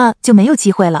水停了就没有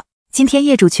机会了。今天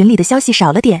业主群里的消息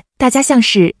少了点，大家像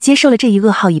是接受了这一噩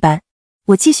耗一般。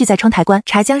我继续在窗台观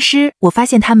察僵尸，我发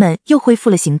现他们又恢复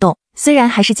了行动，虽然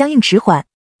还是僵硬迟缓。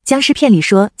僵尸片里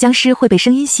说僵尸会被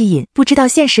声音吸引，不知道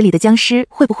现实里的僵尸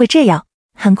会不会这样。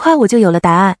很快我就有了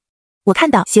答案。我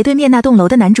看到斜对面那栋楼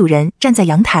的男主人站在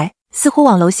阳台，似乎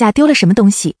往楼下丢了什么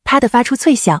东西，啪地发出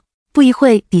脆响。不一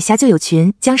会，底下就有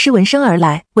群僵尸闻声而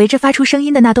来，围着发出声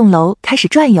音的那栋楼开始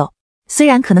转悠。虽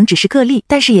然可能只是个例，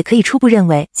但是也可以初步认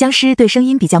为僵尸对声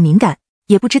音比较敏感。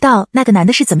也不知道那个男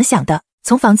的是怎么想的，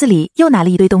从房子里又拿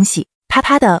了一堆东西，啪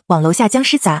啪的往楼下僵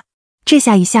尸砸。这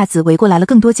下一下子围过来了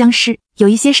更多僵尸，有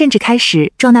一些甚至开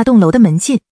始撞那栋楼的门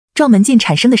禁。撞门禁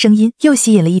产生的声音又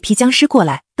吸引了一批僵尸过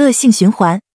来，恶性循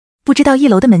环。不知道一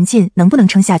楼的门禁能不能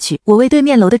撑下去，我为对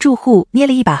面楼的住户捏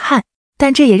了一把汗，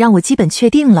但这也让我基本确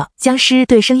定了僵尸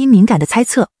对声音敏感的猜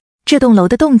测。这栋楼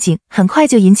的动静很快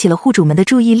就引起了户主们的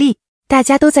注意力，大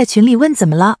家都在群里问怎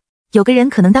么了。有个人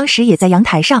可能当时也在阳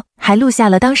台上，还录下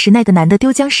了当时那个男的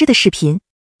丢僵尸的视频。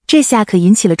这下可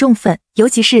引起了众愤，尤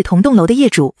其是同栋楼的业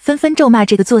主纷纷咒骂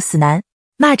这个作死男。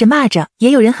骂着骂着，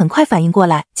也有人很快反应过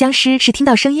来，僵尸是听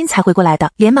到声音才会过来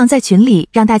的，连忙在群里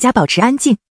让大家保持安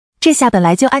静。这下本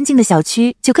来就安静的小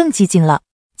区就更寂静了。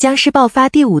僵尸爆发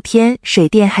第5天，水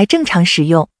电还正常使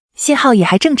用，信号也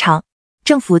还正常。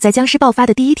政府在僵尸爆发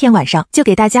的第1天晚上就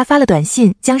给大家发了短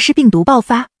信，僵尸病毒爆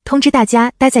发，通知大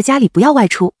家待在家里不要外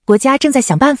出，国家正在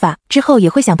想办法，之后也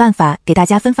会想办法给大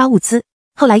家分发物资。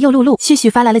后来又陆陆续续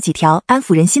发来了几条安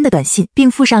抚人心的短信，并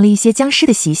附上了一些僵尸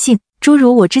的习性，诸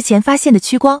如我之前发现的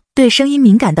趋光、对声音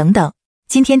敏感等等。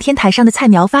今天天台上的菜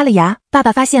苗发了芽，爸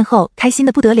爸发现后开心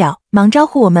的不得了，忙招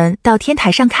呼我们到天台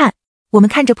上看。我们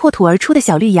看着破土而出的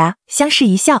小绿芽，相视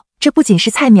一笑，这不仅是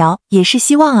菜苗，也是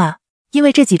希望啊。因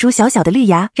为这几株小小的绿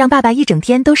芽让爸爸一整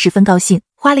天都十分高兴，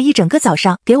花了一整个早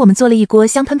上给我们做了一锅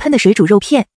香喷喷的水煮肉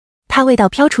片。怕味道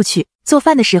飘出去，做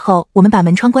饭的时候我们把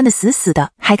门窗关得死死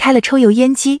的，还开了抽油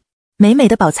烟机。美美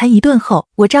的饱餐一顿后，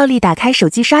我照例打开手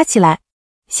机刷起来。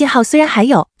信号虽然还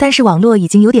有，但是网络已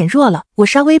经有点弱了，我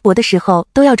刷微博的时候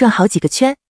都要转好几个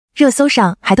圈，热搜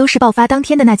上还都是爆发当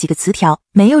天的那几个词条，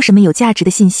没有什么有价值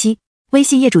的信息。微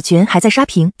信业主群还在刷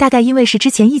屏，大概因为是之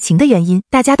前疫情的原因，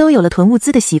大家都有了囤物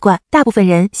资的习惯，大部分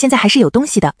人现在还是有东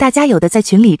西的，大家有的在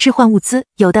群里置换物资，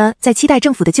有的在期待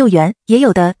政府的救援，也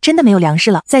有的真的没有粮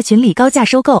食了，在群里高价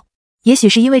收购。也许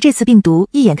是因为这次病毒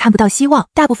一眼看不到希望，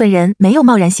大部分人没有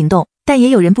贸然行动，但也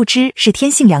有人不知是天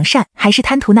性良善，还是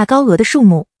贪图那高额的数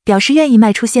目，表示愿意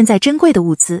卖出现在珍贵的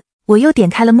物资。我又点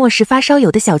开了末世发烧友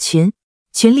的小群，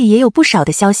群里也有不少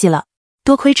的消息了。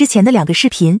多亏之前的2个视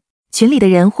频，群里的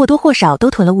人或多或少都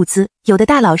囤了物资，有的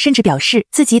大佬甚至表示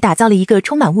自己打造了一个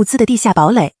充满物资的地下堡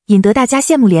垒，引得大家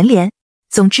羡慕连连。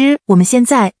总之，我们现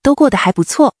在都过得还不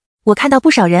错。我看到不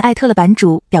少人艾特了版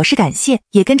主表示感谢，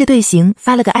也跟着队形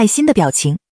发了个爱心的表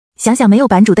情。想想没有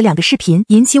版主的2个视频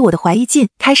引起我的怀疑劲，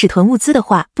开始囤物资的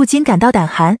话，不禁感到胆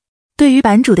寒。对于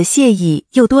版主的谢意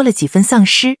又多了几分丧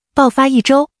失。爆发1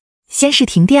周，先是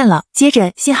停电了，接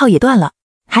着信号也断了。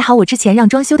还好我之前让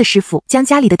装修的师傅将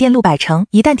家里的电路摆成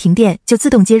一旦停电就自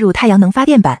动接入太阳能发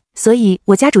电板，所以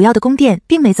我家主要的供电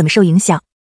并没怎么受影响。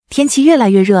天气越来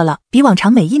越热了，比往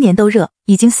常每一年都热，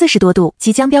已经40多度，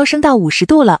即将飙升到50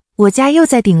度了。我家又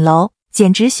在顶楼，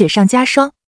简直雪上加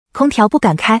霜。空调不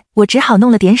敢开，我只好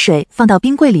弄了点水放到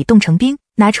冰柜里冻成冰，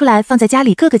拿出来放在家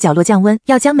里各个角落降温，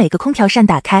要将每个空调扇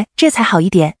打开，这才好一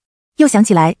点。又想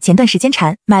起来前段时间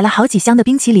馋，买了好几箱的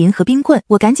冰淇淋和冰棍，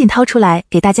我赶紧掏出来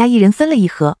给大家一人分了一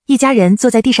盒，一家人坐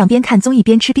在地上边看综艺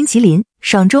边吃冰淇淋，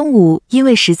爽。中午因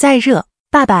为实在热，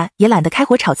爸爸也懒得开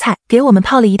火炒菜，给我们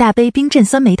泡了一大杯冰镇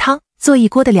酸梅汤，做一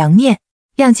锅的凉面。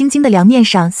亮晶晶的凉面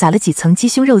上撒了几层鸡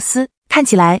胸肉丝，看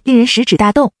起来令人食指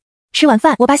大动。吃完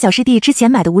饭，我把小师弟之前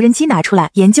买的无人机拿出来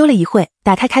研究了一会，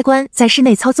打开开关在室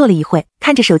内操作了一会，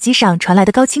看着手机上传来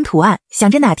的高清图案，想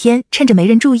着哪天趁着没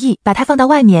人注意把它放到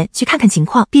外面去看看情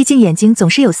况，毕竟眼睛总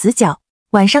是有死角。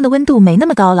晚上的温度没那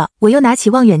么高了，我又拿起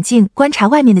望远镜观察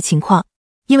外面的情况。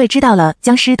因为知道了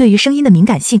僵尸对于声音的敏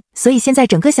感性，所以现在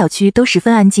整个小区都十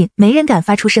分安静，没人敢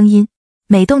发出声音。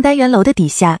每栋单元楼的底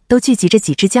下都聚集着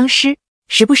几只僵尸，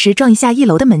时不时撞一下1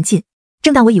楼的门禁。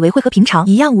正当我以为会和平常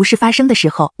一样无事发生的时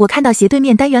候，我看到斜对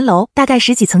面单元楼大概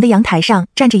10几层的阳台上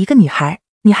站着一个女孩。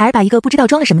女孩把一个不知道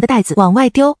装了什么的袋子往外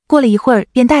丢，过了一会儿，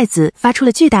便袋子发出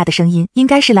了巨大的声音，应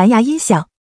该是蓝牙音响。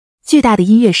巨大的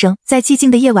音乐声在寂静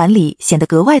的夜晚里显得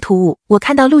格外突兀。我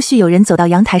看到陆续有人走到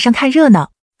阳台上看热闹，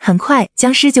很快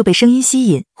僵尸就被声音吸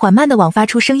引，缓慢地往发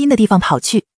出声音的地方跑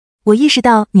去。我意识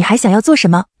到你还想要做什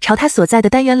么，朝他所在的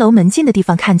单元楼门禁的地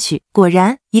方看去，果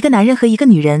然，一个男人和一个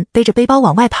女人背着背包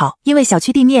往外跑。因为小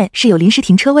区地面是有临时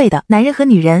停车位的，男人和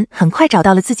女人很快找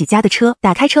到了自己家的车，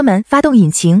打开车门，发动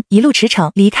引擎，一路驰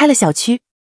骋离开了小区。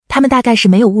他们大概是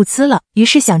没有物资了，于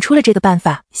是想出了这个办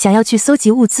法，想要去搜集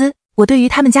物资。我对于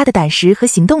他们家的胆识和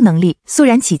行动能力肃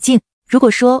然起敬。如果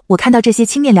说我看到这些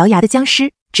青面獠牙的僵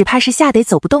尸，只怕是吓得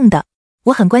走不动的。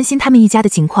我很关心他们一家的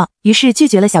情况，于是拒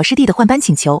绝了小师弟的换班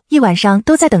请求，一晚上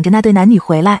都在等着那对男女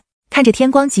回来。看着天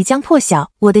光即将破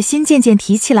晓，我的心渐渐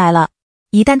提起来了。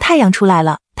一旦太阳出来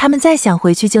了，他们再想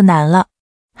回去就难了。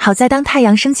好在当太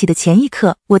阳升起的前一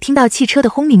刻，我听到汽车的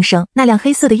轰鸣声，那辆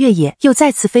黑色的越野又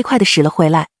再次飞快地驶了回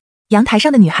来。阳台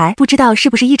上的女孩不知道是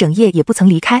不是一整夜也不曾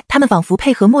离开，她们仿佛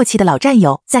配合默契的老战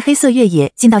友。在黑色越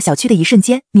野进到小区的一瞬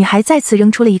间，女孩再次扔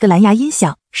出了一个蓝牙音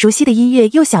响，熟悉的音乐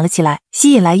又响了起来，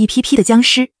吸引来一批批的僵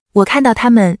尸。我看到他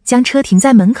们将车停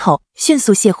在门口，迅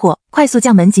速卸货，快速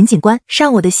将门紧紧关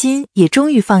上，我的心也终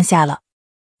于放下了。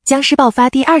僵尸爆发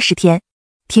第20天，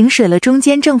停水了。中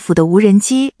间政府的无人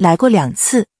机来过2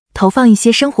次，投放一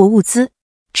些生活物资，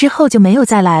之后就没有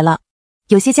再来了。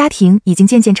有些家庭已经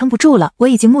渐渐撑不住了，我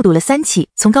已经目睹了3起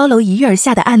从高楼一跃而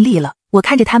下的案例了。我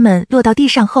看着他们落到地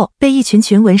上后，被一群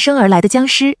群闻声而来的僵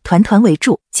尸团团围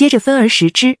住，接着分而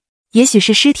食之。也许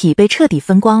是尸体被彻底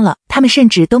分光了，他们甚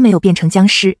至都没有变成僵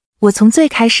尸。我从最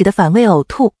开始的反胃呕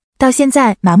吐，到现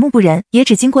在麻木不仁，也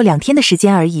只经过2天的时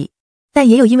间而已。但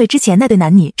也有因为之前那对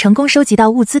男女成功收集到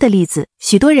物资的例子，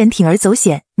许多人铤而走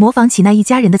险，模仿起那一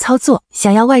家人的操作，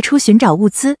想要外出寻找物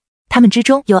资。他们之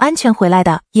中有安全回来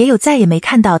的，也有再也没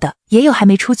看到的，也有还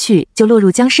没出去就落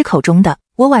入僵尸口中的。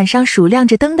我晚上数亮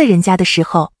着灯的人家的时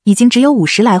候，已经只有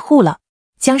50来户了。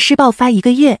僵尸爆发1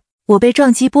个月，我被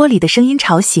撞击玻璃的声音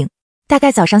吵醒。大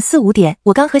概早上4、5点，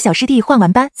我刚和小师弟换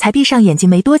完班，才闭上眼睛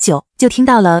没多久，就听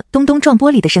到了咚咚撞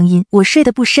玻璃的声音。我睡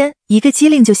得不深，一个机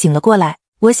灵就醒了过来。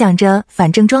我想着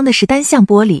反正装的是单向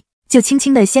玻璃，就轻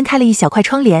轻地掀开了一小块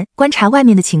窗帘，观察外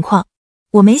面的情况。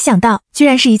我没想到，居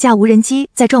然是一架无人机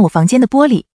在撞我房间的玻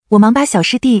璃。我忙把小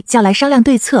师弟叫来商量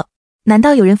对策。难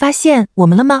道有人发现我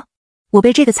们了吗？我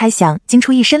被这个猜想惊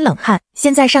出一身冷汗。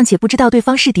现在尚且不知道对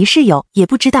方是敌是友，也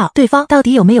不知道对方到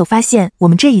底有没有发现我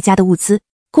们这一家的物资。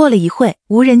过了一会，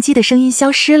无人机的声音消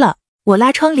失了。我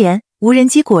拉窗帘，无人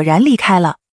机果然离开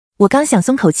了。我刚想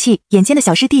松口气，眼尖的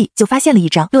小师弟就发现了一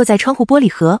张落在窗户玻璃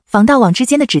和防盗网之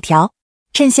间的纸条。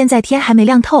趁现在天还没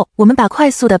亮透，我们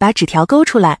快速的把纸条勾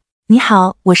出来。你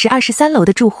好，我是23楼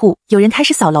的住户，有人开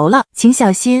始扫楼了，请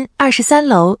小心。23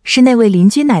楼是那位邻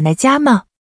居奶奶家吗？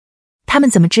他们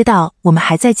怎么知道我们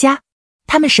还在家？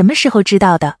他们什么时候知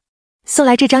道的？送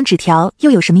来这张纸条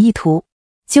又有什么意图？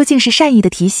究竟是善意的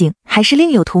提醒，还是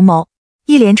另有图谋？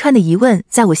一连串的疑问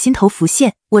在我心头浮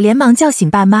现，我连忙叫醒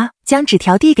爸妈，将纸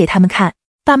条递给他们看。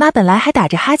爸妈本来还打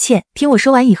着哈欠，听我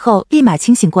说完以后立马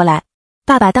清醒过来。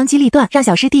爸爸当机立断，让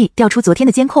小师弟调出昨天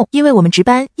的监控，因为我们值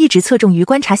班一直侧重于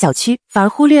观察小区，反而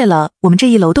忽略了我们这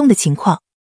一楼栋的情况。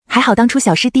还好当初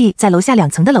小师弟在楼下2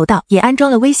层的楼道也安装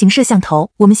了微型摄像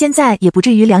头，我们现在也不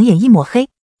至于两眼一抹黑。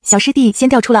小师弟先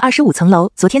调出了25层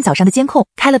楼昨天早上的监控，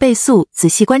开了倍速仔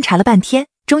细观察了半天，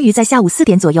终于在下午4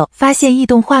点左右发现异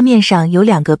动画面上有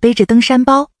2个背着登山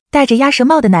包戴着鸭舌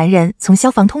帽的男人从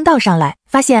消防通道上来，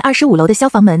发现25楼的消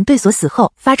防门对锁死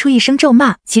后发出一声咒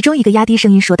骂，其中一个压低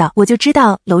声音说道：“我就知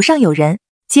道楼上有人。”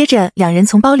接着2人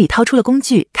从包里掏出了工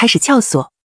具开始撬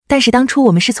锁，但是当初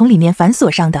我们是从里面反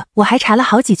锁上的，我还查了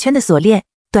好几圈的锁链，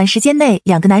短时间内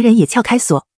2个男人也撬开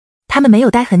锁。他们没有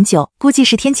待很久，估计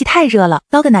是天气太热了，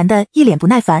高个男的一脸不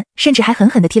耐烦，甚至还狠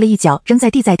狠地踢了一脚扔在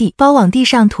地，包往地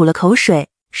上吐了口水，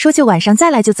说就晚上再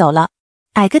来就走了。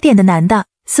矮个点的男的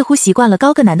似乎习惯了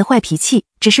高个男的坏脾气，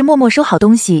只是默默收好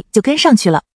东西就跟上去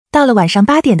了。到了晚上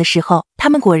8点的时候，他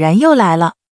们果然又来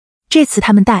了。这次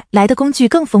他们带来的工具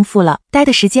更丰富了，待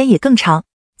的时间也更长。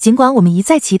尽管我们一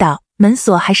再祈祷，门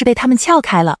锁还是被他们撬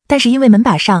开了，但是因为门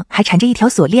把上还缠着一条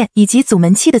锁链以及阻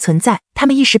门器的存在，他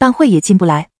们一时半会也进不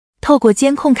来。透过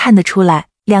监控看得出来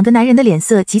，2个男人的脸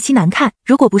色极其难看，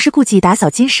如果不是顾忌打扫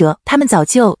金蛇，他们早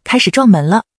就开始撞门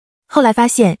了。后来发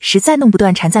现实在弄不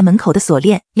断缠在门口的锁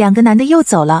链，2个男的又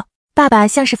走了。爸爸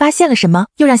像是发现了什么，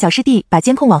又让小师弟把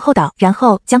监控往后倒，然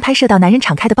后将拍摄到男人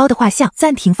敞开的包的画像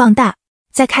暂停放大。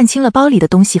在看清了包里的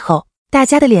东西后，大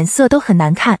家的脸色都很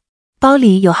难看。包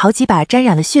里有好几把沾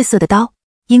染了血色的刀，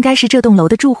应该是这栋楼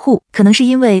的住户，可能是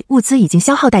因为物资已经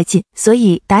消耗殆尽，所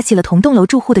以打起了同栋楼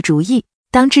住户的主意。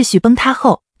当秩序崩塌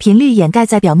后，频率掩盖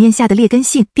在表面下的劣根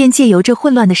性便借由这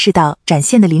混乱的世道展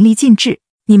现得淋漓尽致。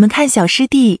你们看，小师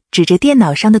弟指着电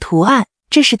脑上的图案，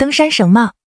这是登山绳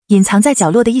吗？隐藏在角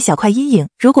落的一小块阴影，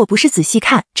如果不是仔细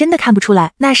看，真的看不出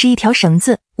来那是一条绳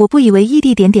子。我不以为意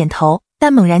地点点头，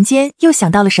但猛然间又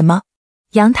想到了什么。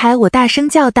阳台，我大声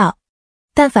叫道，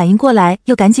但反应过来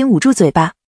又赶紧捂住嘴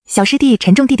巴。小师弟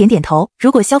沉重地点点头，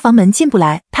如果消防门进不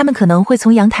来，他们可能会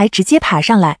从阳台直接爬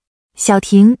上来。小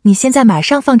婷，你现在马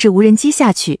上放置无人机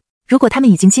下去，如果他们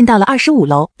已经进到了25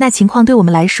楼，那情况对我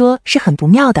们来说是很不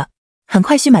妙的。很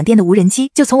快蓄满电的无人机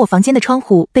就从我房间的窗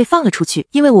户被放了出去，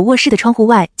因为我卧室的窗户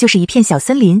外就是一片小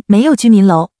森林，没有居民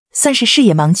楼，算是视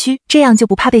野盲区，这样就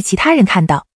不怕被其他人看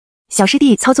到。小师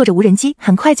弟操作着无人机，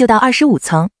很快就到25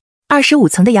层。25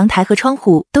层的阳台和窗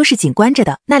户都是紧关着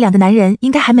的，那2个男人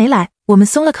应该还没来，我们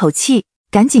松了口气，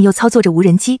赶紧又操作着无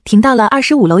人机停到了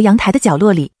25楼阳台的角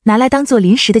落里，拿来当做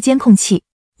临时的监控器。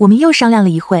我们又商量了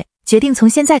一会，决定从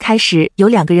现在开始由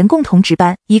2个人共同值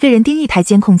班，一个人盯1台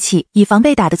监控器，以防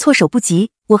被打得措手不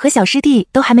及。我和小师弟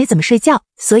都还没怎么睡觉，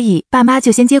所以爸妈就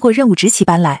先接过任务执起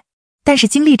班来。但是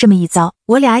经历这么一遭，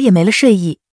我俩也没了睡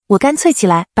意。我干脆起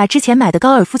来，把之前买的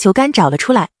高尔夫球杆找了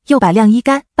出来，又把晾衣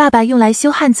杆、爸爸用来修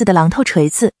汉字的榔头、锤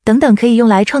子等等可以用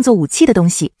来创作武器的东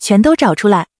西全都找出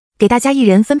来，给大家一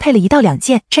人分配了1到2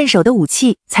件趁手的武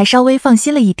器，才稍微放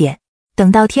心了一点。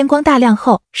等到天光大亮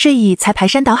后，睡意才排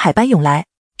山倒海般涌来。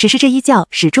只是这一觉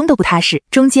始终都不踏实，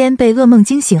中间被噩梦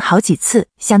惊醒好几次，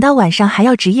想到晚上还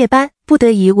要值夜班，不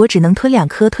得已我只能吞2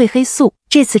颗褪黑素，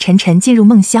这次沉沉进入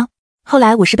梦乡。后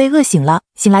来我是被饿醒了，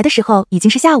醒来的时候已经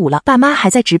是下午了，爸妈还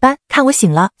在值班，看我醒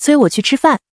了，催我去吃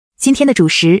饭。今天的主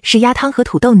食是鸭汤和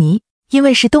土豆泥，因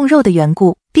为是冻肉的缘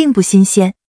故，并不新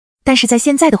鲜。但是在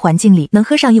现在的环境里，能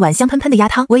喝上一碗香喷喷的鸭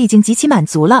汤，我已经极其满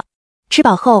足了。吃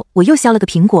饱后，我又削了个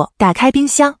苹果，打开冰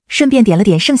箱，顺便点了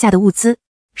点剩下的物资。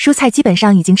蔬菜基本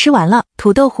上已经吃完了，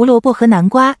土豆、胡萝卜和南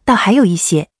瓜倒还有一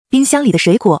些。冰箱里的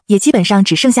水果也基本上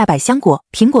只剩下百香果、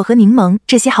苹果和柠檬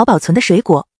这些好保存的水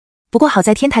果。不过好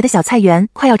在天台的小菜园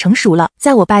快要成熟了，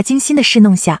在我爸精心的侍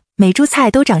弄下，每株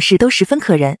菜都长势都十分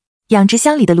可人。养殖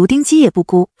箱里的芦丁鸡也不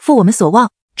孤，负我们所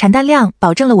望，产蛋量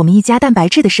保证了我们一家蛋白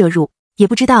质的摄入。也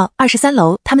不知道23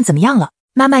楼他们怎么样了。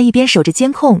妈妈一边守着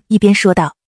监控一边说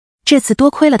道，这次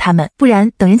多亏了他们，不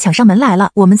然等人抢上门来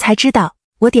了，我们才知道。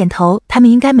我点头，他们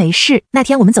应该没事。那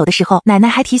天我们走的时候，奶奶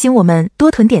还提醒我们多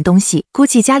囤点东西，估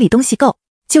计家里东西够。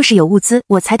就是有物资，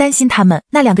我才担心他们。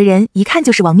那2个人一看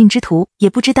就是亡命之徒，也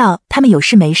不知道他们有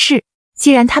事没事。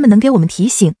既然他们能给我们提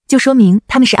醒，就说明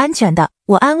他们是安全的。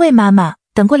我安慰妈妈，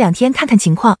等过2天看看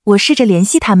情况，我试着联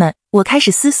系他们。我开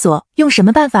始思索，用什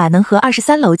么办法能和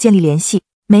23楼建立联系。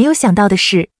没有想到的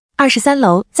是，23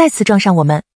楼再次撞上我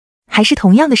们，还是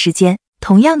同样的时间，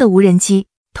同样的无人机，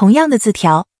同样的字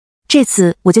条。这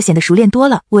次我就显得熟练多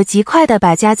了，我极快地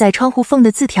把夹在窗户缝的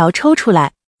字条抽出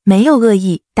来，没有恶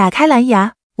意，打开蓝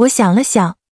牙。我想了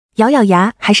想，咬咬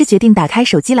牙，还是决定打开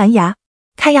手机蓝牙。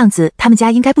看样子他们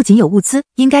家应该不仅有物资，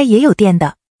应该也有电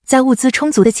的。在物资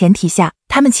充足的前提下，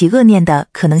他们起恶念的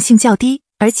可能性较低，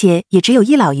而且也只有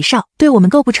一老一少，对我们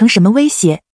构不成什么威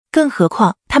胁。更何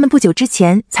况他们不久之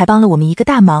前才帮了我们一个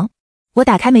大忙。我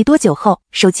打开没多久后，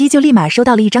手机就立马收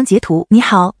到了一张截图。你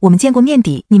好，我们见过面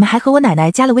底，你们还和我奶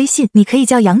奶加了微信，你可以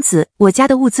叫杨子，我家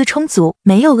的物资充足，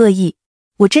没有恶意。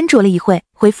我斟酌了一会，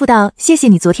回复道，谢谢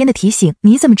你昨天的提醒，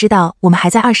你怎么知道我们还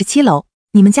在27楼？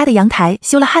你们家的阳台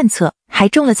修了旱厕，还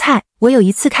种了菜，我有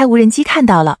一次开无人机看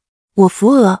到了。我扶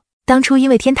额，当初因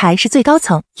为天台是最高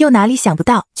层，又哪里想不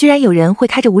到，居然有人会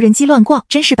开着无人机乱逛，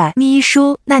真是百密一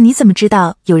疏。那你怎么知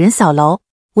道有人扫楼？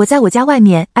我在我家外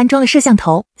面安装了摄像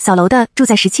头，扫楼的住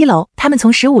在17楼，他们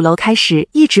从15楼开始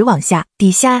一直往下，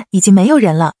底下已经没有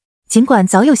人了。尽管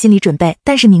早有心理准备，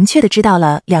但是明确的知道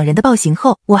了2人的暴行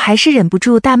后，我还是忍不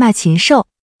住大骂禽兽。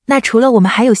那除了我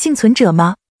们还有幸存者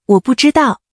吗？我不知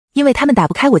道，因为他们打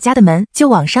不开我家的门就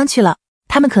往上去了，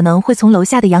他们可能会从楼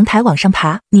下的阳台往上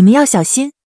爬，你们要小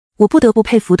心。我不得不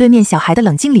佩服对面小孩的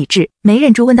冷静理智，没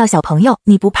忍住问到小朋友，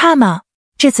你不怕吗？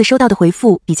这次收到的回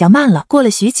复比较慢了，过了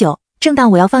许久，正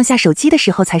当我要放下手机的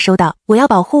时候才收到，我要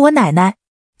保护我奶奶。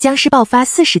僵尸爆发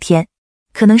40天，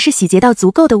可能是洗劫到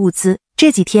足够的物资，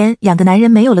这几天2个男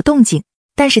人没有了动静，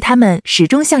但是他们始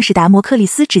终像是达摩克利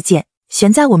斯之剑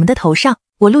悬在我们的头上。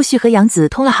我陆续和杨子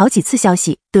通了好几次消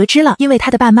息，得知了因为他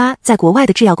的爸妈在国外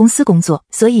的制药公司工作，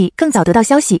所以更早得到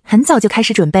消息，很早就开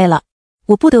始准备了。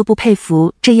我不得不佩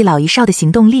服这一老一少的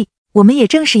行动力。我们也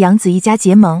正是杨子一家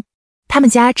结盟，他们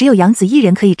家只有杨子1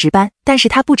人可以值班，但是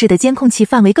他布置的监控器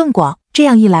范围更广，这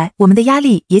样一来我们的压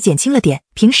力也减轻了点，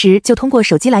平时就通过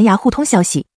手机蓝牙互通消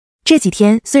息。这几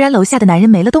天虽然楼下的男人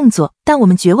没了动作，但我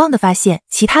们绝望地发现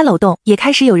其他楼栋也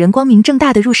开始有人光明正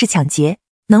大的入室抢劫。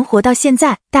能活到现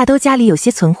在，大都家里有些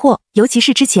存货，尤其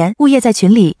是之前物业在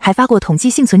群里还发过统计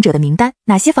幸存者的名单，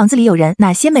哪些房子里有人，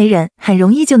哪些没人，很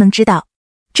容易就能知道。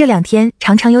这2天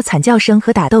常常有惨叫声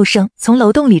和打斗声从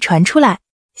楼栋里传出来，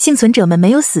幸存者们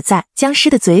没有死在僵尸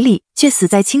的嘴里，却死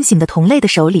在清醒的同类的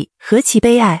手里，何其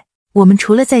悲哀！我们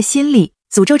除了在心里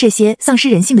诅咒这些丧失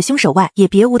人性的凶手外，也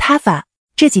别无他法。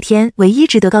这几天唯一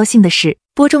值得高兴的是，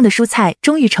播种的蔬菜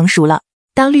终于成熟了。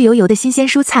当绿油油的新鲜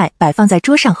蔬菜摆放在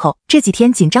桌上后，这几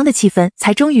天紧张的气氛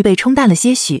才终于被冲淡了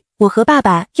些许。我和爸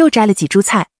爸又摘了几株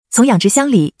菜，从养殖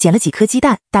箱里捡了几颗鸡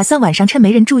蛋，打算晚上趁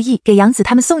没人注意给杨子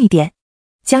他们送一点。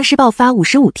僵尸爆发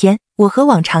55天，我和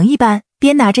往常一般，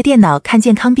边拿着电脑看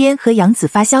健康边和杨子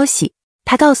发消息。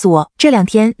他告诉我，这2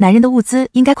天男人的物资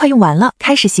应该快用完了，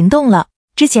开始行动了。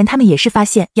之前他们也是发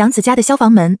现杨子家的消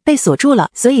防门被锁住了，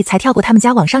所以才跳过他们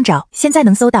家往上找，现在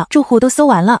能搜到住户都搜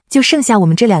完了，就剩下我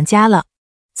们这2家了。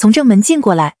从正门进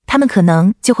过来，他们可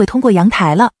能就会通过阳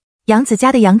台了。杨子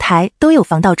家的阳台都有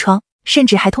防盗窗，甚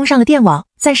至还通上了电网，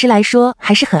暂时来说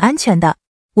还是很安全的。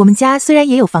我们家虽然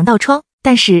也有防盗窗，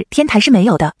但是天台是没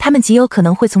有的，他们极有可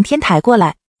能会从天台过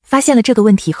来。发现了这个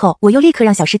问题后，我又立刻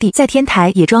让小师弟在天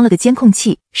台也装了个监控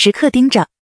器，时刻盯着。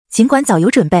尽管早有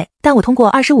准备，但我通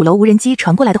过25楼无人机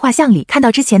传过来的画像里看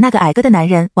到之前那个矮个的男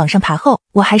人往上爬后，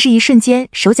我还是一瞬间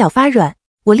手脚发软。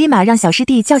我立马让小师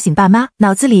弟叫醒爸妈，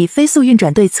脑子里飞速运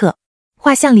转对策。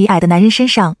画像里矮的男人身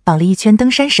上绑了一圈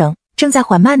登山绳，正在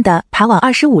缓慢地爬往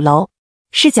25楼。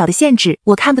视角的限制，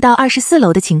我看不到24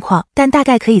楼的情况，但大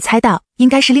概可以猜到，应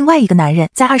该是另外一个男人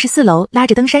在24楼拉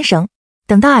着登山绳。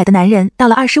等到矮的男人到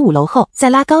了25楼后，再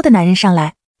拉高的男人上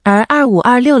来。而25、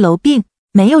26楼并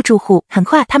没有住户，很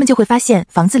快他们就会发现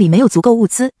房子里没有足够物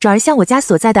资，转而向我家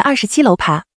所在的27楼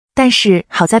爬。但是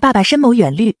好在爸爸深谋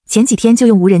远虑，前几天就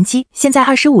用无人机，现在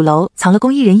25楼藏了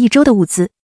供1人1周的物资。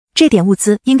这点物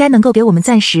资应该能够给我们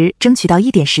暂时争取到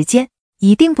一点时间，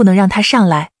一定不能让他上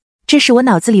来。这是我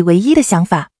脑子里唯一的想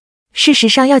法。事实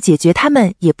上要解决他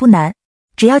们也不难，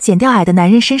只要剪掉矮的男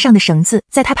人身上的绳子，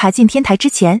在他爬进天台之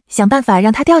前，想办法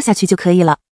让他掉下去就可以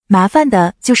了。麻烦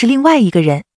的就是另外一个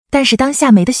人，但是当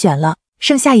下没得选了，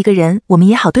剩下一个人我们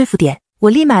也好对付点。我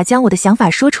立马将我的想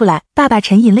法说出来，爸爸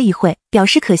沉吟了一会，表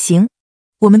示可行。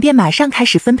我们便马上开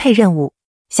始分配任务。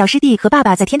小师弟和爸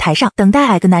爸在天台上等待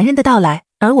矮个男人的到来，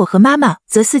而我和妈妈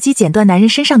则伺机剪断男人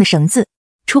身上的绳子。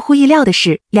出乎意料的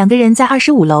是，2个人在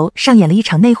25楼上演了一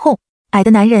场内讧。矮的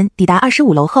男人抵达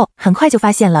25楼后，很快就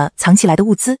发现了藏起来的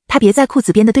物资，他别在裤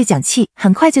子边的对讲器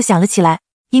很快就响了起来。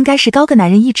应该是高个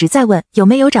男人一直在问有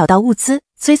没有找到物资，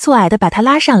催促矮的把他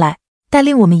拉上来。但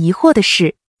令我们疑惑的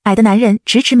是，矮的男人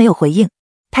迟迟没有回应。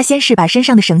他先是把身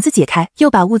上的绳子解开，又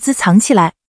把物资藏起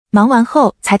来，忙完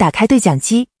后才打开对讲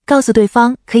机，告诉对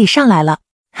方可以上来了。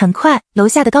很快，楼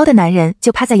下的高的男人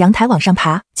就趴在阳台往上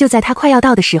爬。就在他快要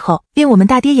到的时候，令我们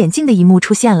大跌眼镜的一幕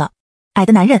出现了。矮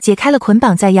的男人解开了捆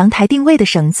绑在阳台定位的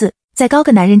绳子，在高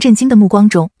个男人震惊的目光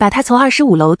中，把他从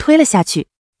25楼推了下去。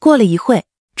过了一会，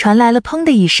传来了砰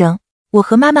的一声，我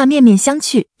和妈妈面面相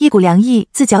觑，一股凉意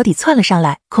自脚底窜了上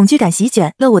来，恐惧感席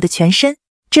卷了我的全身。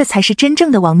这才是真正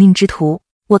的亡命之徒。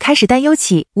我开始担忧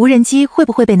起无人机会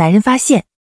不会被男人发现。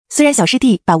虽然小师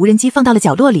弟把无人机放到了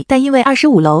角落里，但因为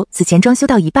25楼此前装修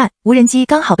到一半，无人机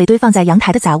刚好被堆放在阳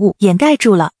台的杂物掩盖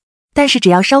住了。但是只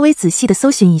要稍微仔细的搜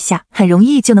寻一下，很容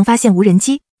易就能发现无人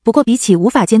机。不过比起无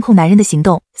法监控男人的行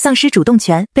动，丧失主动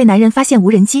权，被男人发现无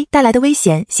人机带来的危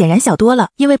险显然小多了。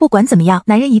因为不管怎么样，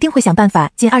男人一定会想办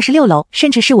法进26楼，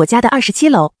甚至是我家的27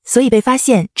楼，所以被发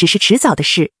现只是迟早的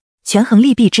事。权衡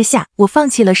利弊之下，我放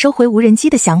弃了收回无人机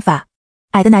的想法。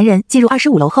矮的男人进入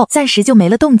25楼后，暂时就没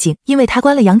了动静，因为他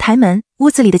关了阳台门，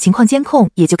屋子里的情况监控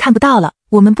也就看不到了。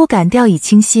我们不敢掉以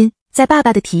轻心，在爸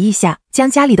爸的提议下，将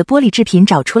家里的玻璃制品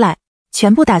找出来，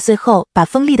全部打碎后，把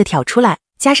锋利的挑出来，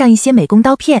加上一些美工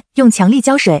刀片，用强力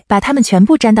胶水把它们全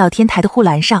部粘到天台的护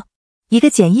栏上，一个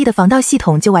简易的防盗系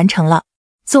统就完成了。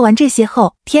做完这些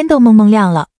后，天都蒙蒙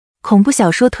亮了。恐怖小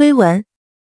说推文。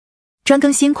专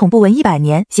更新恐怖文100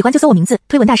年，喜欢就搜我名字，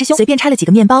推文大师兄。随便拆了几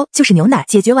个面包就是牛奶。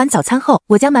解决完早餐后，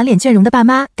我将满脸倦容的爸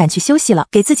妈赶去休息了，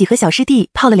给自己和小师弟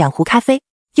泡了2壶咖啡，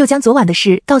又将昨晚的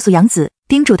事告诉杨子，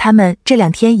叮嘱他们这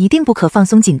2天一定不可放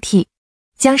松警惕。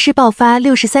僵尸爆发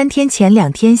63天前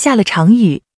2天下了场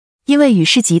雨，因为雨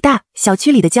势极大，小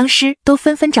区里的僵尸都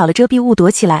纷纷找了遮蔽物躲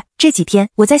起来。这几天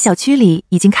我在小区里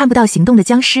已经看不到行动的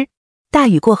僵尸。大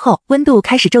雨过后，温度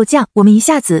开始骤降，我们一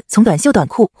下子从短袖短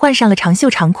裤换上了长袖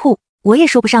长裤。我也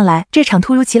说不上来这场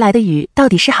突如其来的雨到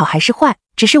底是好还是坏，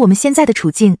只是我们现在的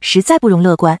处境实在不容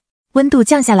乐观。温度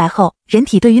降下来后，人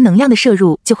体对于能量的摄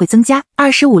入就会增加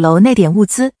，25楼那点物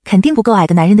资肯定不够矮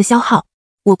的男人的消耗。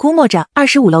我估摸着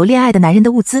25楼恋爱的男人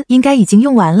的物资应该已经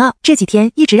用完了。这几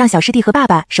天一直让小师弟和爸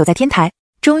爸守在天台，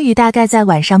终于大概在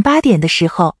晚上8点的时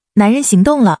候，男人行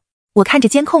动了。我看着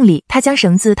监控里他将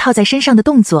绳子套在身上的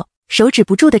动作，手止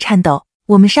不住的颤抖。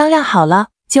我们商量好了，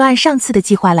就按上次的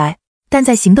计划来。但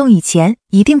在行动以前，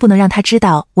一定不能让他知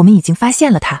道我们已经发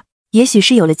现了他。也许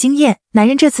是有了经验，男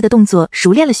人这次的动作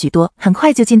熟练了许多，很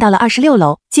快就进到了26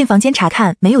楼。进房间查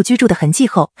看没有居住的痕迹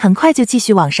后，很快就继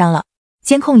续往上了。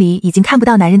监控里已经看不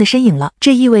到男人的身影了，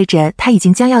这意味着他已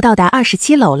经将要到达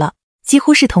27楼了。几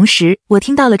乎是同时，我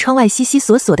听到了窗外悉悉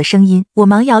索索的声音，我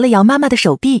忙摇了摇妈妈的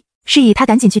手臂，示意她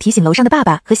赶紧去提醒楼上的爸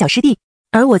爸和小师弟。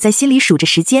而我在心里数着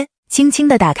时间，轻轻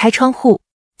地打开窗户。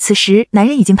此时，男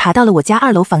人已经爬到了我家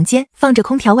2楼房间放着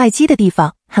空调外机的地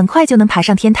方，很快就能爬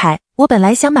上天台。我本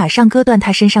来想马上割断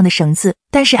他身上的绳子，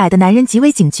但是矮的男人极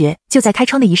为警觉，就在开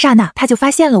窗的一刹那，他就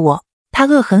发现了我。他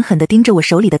恶狠狠地盯着我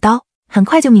手里的刀，很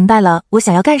快就明白了我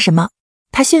想要干什么。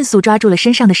他迅速抓住了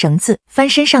身上的绳子，翻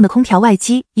身上的空调外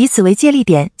机，以此为借力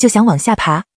点，就想往下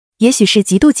爬。也许是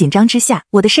极度紧张之下，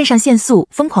我的肾上腺素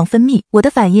疯狂分泌，我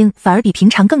的反应反而比平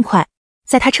常更快。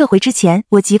在他撤回之前，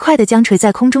我极快地将垂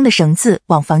在空中的绳子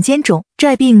往房间中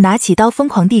拽，并拿起刀疯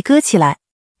狂地割起来。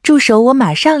住手！我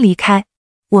马上离开！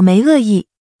我没恶意。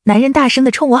男人大声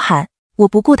地冲我喊。我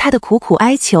不顾他的苦苦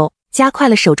哀求，加快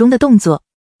了手中的动作。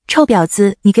臭婊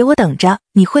子，你给我等着，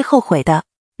你会后悔的。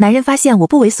男人发现我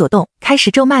不为所动，开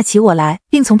始咒骂起我来，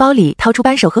并从包里掏出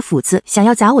扳手和斧子，想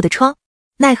要砸我的窗。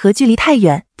奈何距离太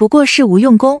远，不过是无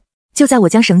用功。就在我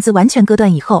将绳子完全割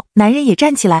断以后，男人也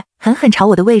站起来，狠狠朝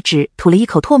我的位置吐了一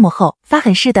口唾沫后，发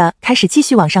狠似的开始继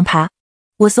续往上爬。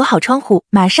我锁好窗户，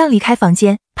马上离开房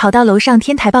间，跑到楼上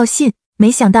天台报信。没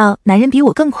想到男人比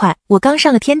我更快，我刚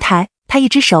上了天台，他一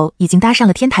只手已经搭上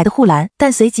了天台的护栏，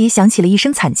但随即响起了一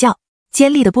声惨叫，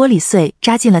尖利的玻璃碎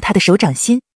扎进了他的手掌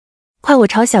心。快！我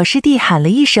朝小师弟喊了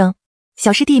一声。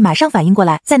小师弟马上反应过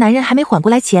来，在男人还没缓过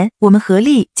来前，我们合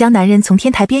力将男人从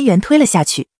天台边缘推了下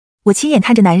去。我亲眼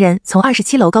看着男人从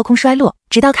27楼高空摔落，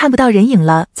直到看不到人影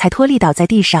了才脱力倒在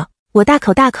地上。我大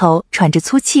口大口喘着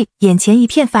粗气，眼前一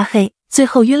片发黑，最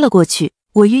后晕了过去。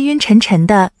我晕晕沉沉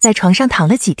的在床上躺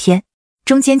了几天，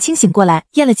中间清醒过来，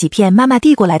咽了几片妈妈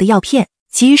递过来的药片，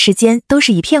其余时间都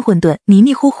是一片混沌，迷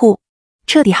迷糊糊。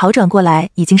彻底好转过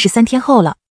来已经是3天后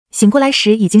了，醒过来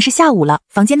时已经是下午了，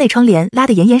房间内窗帘拉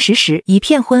得严严实实，一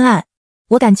片昏暗。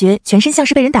我感觉全身像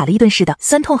是被人打了一顿似的，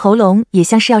酸痛，喉咙也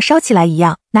像是要烧起来一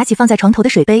样。拿起放在床头的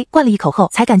水杯灌了一口后，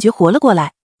才感觉活了过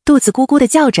来，肚子咕咕的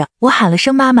叫着。我喊了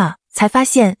声妈妈，才发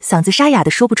现嗓子沙哑的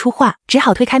说不出话，只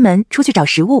好推开门出去找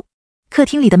食物。客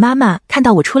厅里的妈妈看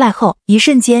到我出来后，一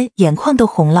瞬间眼眶都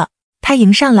红了。她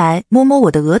迎上来摸摸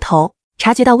我的额头，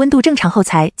察觉到温度正常后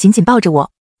才紧紧抱着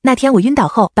我。那天我晕倒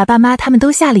后，把爸妈他们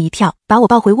都吓了一跳，把我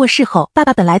抱回卧室后，爸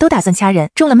爸本来都打算掐人，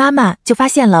中了妈妈就发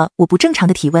现了我不正常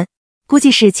的体温。估计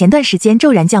是前段时间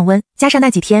骤然降温，加上那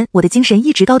几天我的精神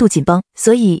一直高度紧绷，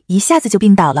所以一下子就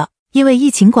病倒了。因为疫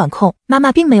情管控，妈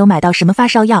妈并没有买到什么发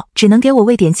烧药，只能给我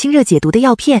喂点清热解毒的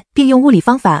药片，并用物理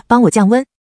方法帮我降温。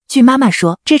据妈妈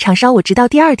说，这场烧我直到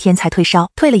第2天才退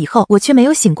烧，退了以后我却没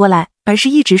有醒过来，而是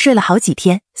一直睡了好几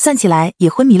天，算起来也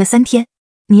昏迷了3天。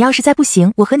你要是再不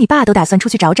行，我和你爸都打算出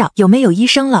去找找有没有医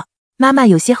生了。妈妈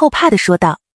有些后怕地说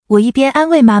道。我一边安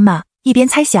慰妈妈，一边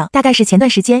猜想，大概是前段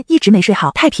时间一直没睡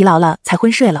好，太疲劳了才昏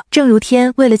睡了。正如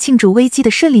天为了庆祝危机的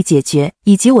顺利解决，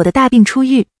以及我的大病初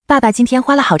愈，爸爸今天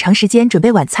花了好长时间准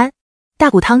备晚餐。大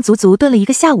骨汤足足炖了1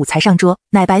个下午才上桌，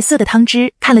奶白色的汤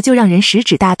汁看了就让人食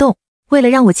指大动。为了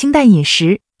让我清淡饮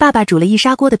食，爸爸煮了1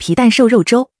砂锅的皮蛋瘦肉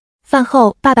粥。饭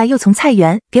后，爸爸又从菜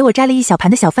园给我摘了1小盘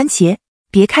的小番茄。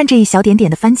别看这一小点点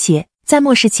的番茄，在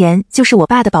末世前就是我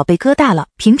爸的宝贝疙瘩了，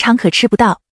平常可吃不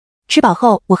到。吃饱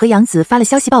后，我和杨子发了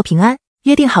消息报平安，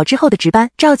约定好之后的值班，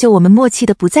照旧我们默契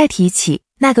的不再提起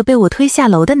那个被我推下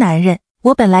楼的男人。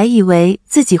我本来以为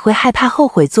自己会害怕后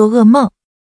悔做噩梦，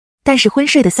但是昏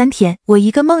睡的3天，我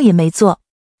一个梦也没做。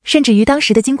甚至于当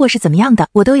时的经过是怎么样的，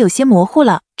我都有些模糊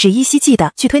了，只依稀记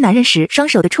得去推男人时双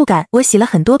手的触感，我洗了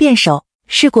很多遍手，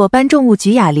试过搬重物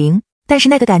举哑铃，但是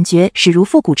那个感觉始如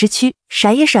复古之躯，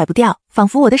甩也甩不掉，仿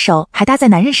佛我的手还搭在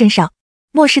男人身上。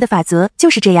末世的法则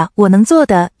就是这样，我能做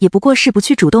的也不过是不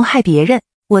去主动害别人。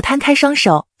我摊开双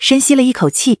手，深吸了一口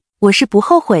气，我是不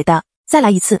后悔的，再来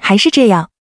一次还是这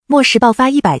样。末世爆发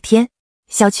100天，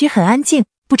小区很安静，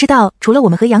不知道除了我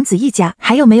们和杨子一家，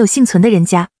还有没有幸存的人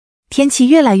家。天气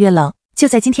越来越冷，就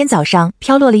在今天早上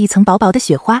飘落了一层薄薄的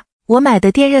雪花，我买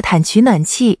的电热毯取暖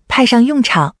器派上用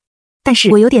场。但是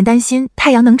我有点担心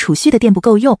太阳能储蓄的电不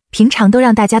够用，平常都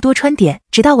让大家多穿点，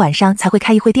直到晚上才会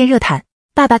开一会电热毯。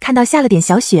爸爸看到下了点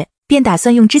小雪，便打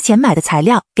算用之前买的材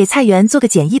料给菜园做个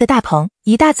简易的大棚，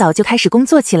一大早就开始工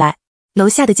作起来。楼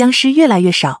下的僵尸越来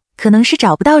越少，可能是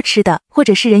找不到吃的，或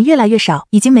者是人越来越少，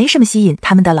已经没什么吸引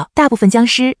他们的了，大部分僵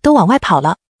尸都往外跑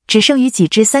了，只剩余几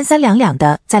只三三两两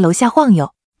的在楼下晃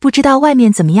悠，不知道外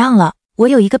面怎么样了。我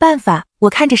有一个办法，我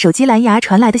看着手机蓝牙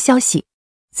传来的消息，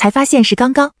才发现是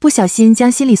刚刚，不小心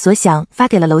将心里所想发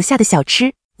给了楼下的小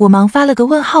吃。我忙发了个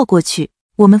问号过去，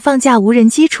我们放假无人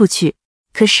机出去。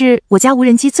可是我家无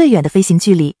人机最远的飞行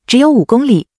距离只有5公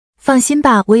里。放心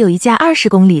吧，我有一架20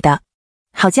公里的。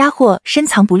好家伙，深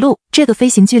藏不露，这个飞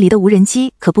行距离的无人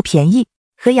机可不便宜。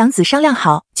和杨子商量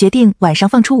好，决定晚上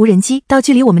放出无人机到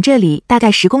距离我们这里大概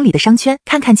10公里的商圈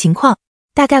看看情况。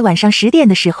大概晚上10点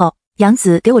的时候，杨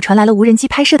子给我传来了无人机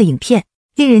拍摄的影片。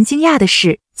令人惊讶的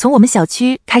是，从我们小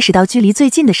区开始到距离最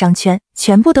近的商圈，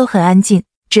全部都很安静，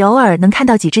只偶尔能看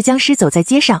到几只僵尸走在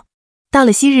街上。到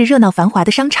了昔日热闹繁华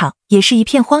的商场，也是一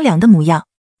片荒凉的模样。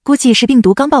估计是病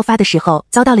毒刚爆发的时候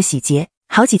遭到了洗劫，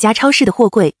好几家超市的货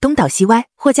柜东倒西歪，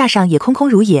货架上也空空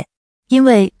如也。因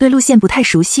为对路线不太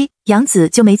熟悉，杨子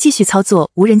就没继续操作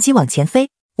无人机往前飞。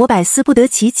我百思不得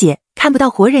其解，看不到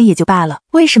活人也就罢了，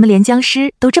为什么连僵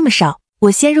尸都这么少？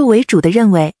我先入为主的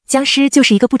认为，僵尸就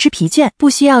是一个不知疲倦、不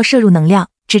需要摄入能量，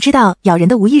只知道咬人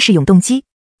的无意识永动机。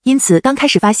因此刚开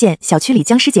始发现小区里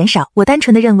僵尸减少，我单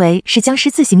纯的认为是僵尸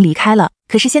自行离开了。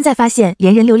可是现在发现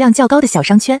连人流量较高的小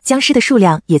商圈，僵尸的数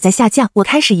量也在下降。我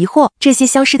开始疑惑，这些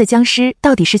消失的僵尸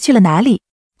到底是去了哪里？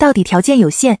到底条件有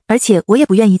限，而且我也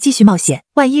不愿意继续冒险，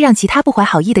万一让其他不怀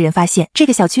好意的人发现这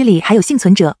个小区里还有幸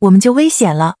存者，我们就危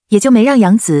险了。也就没让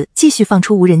杨子继续放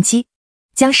出无人机。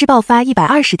僵尸爆发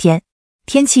120天，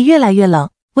天气越来越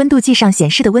冷，温度计上显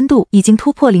示的温度已经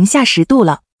突破零下10度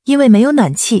了。因为没有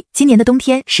暖气，今年的冬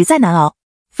天实在难熬。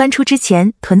翻出之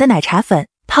前囤的奶茶粉，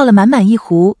泡了满满一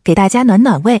壶，给大家暖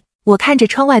暖胃。我看着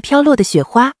窗外飘落的雪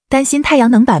花，担心太阳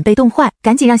能板被冻坏，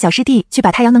赶紧让小师弟去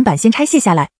把太阳能板先拆卸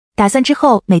下来。打算之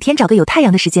后每天找个有太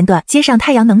阳的时间段，接上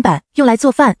太阳能板，用来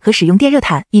做饭和使用电热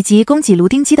毯以及供给炉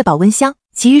丁机的保温箱，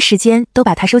其余时间都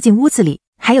把它收进屋子里。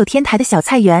还有天台的小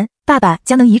菜园，爸爸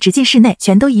将能移植进室内，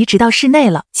全都移植到室内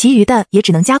了，其余的也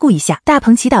只能加固一下。大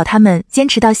鹏祈祷他们坚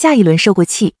持到下一轮受过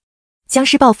气。僵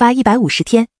尸爆发150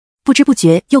天，不知不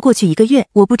觉又过去1个月，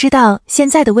我不知道现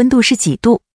在的温度是几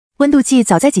度，温度计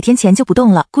早在几天前就不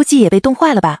动了，估计也被冻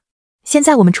坏了吧。现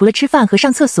在我们除了吃饭和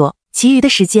上厕所，其余的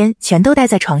时间全都待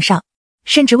在床上，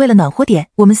甚至为了暖和点，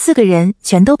我们4个人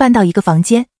全都搬到一个房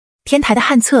间。天台的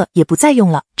旱厕也不再用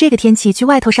了，这个天气去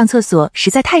外头上厕所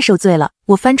实在太受罪了。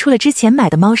我翻出了之前买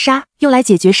的猫砂，用来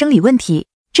解决生理问题。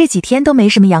这几天都没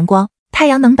什么阳光，太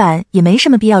阳能板也没什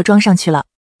么必要装上去了。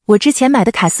我之前买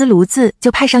的卡斯炉子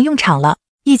就派上用场了，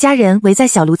一家人围在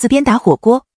小炉子边打火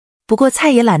锅。不过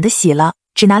菜也懒得洗了，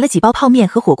只拿了几包泡面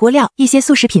和火锅料，一些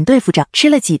速食品对付着，吃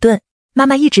了几顿。妈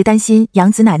妈一直担心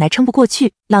杨子奶奶撑不过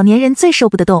去，老年人最受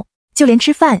不得冻，就连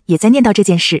吃饭也在念叨这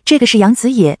件事。这个是杨子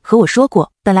也和我说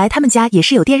过，本来他们家也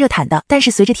是有电热毯的，但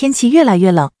是随着天气越来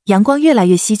越冷，阳光越来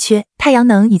越稀缺，太阳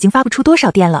能已经发不出多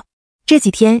少电了。这几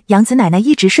天杨子奶奶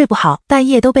一直睡不好，半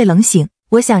夜都被冷醒。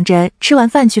我想着吃完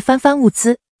饭去翻翻物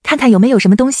资，看看有没有什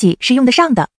么东西是用得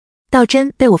上的。倒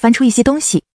真被我翻出一些东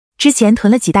西，之前囤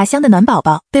了几大箱的暖宝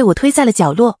宝被我推在了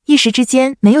角落，一时之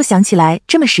间没有想起来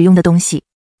这么实用的东西。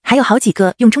还有好几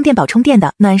个用充电宝充电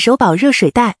的暖手宝热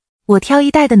水袋，我挑1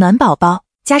袋的暖宝宝，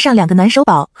加上2个暖手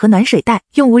宝和暖水袋，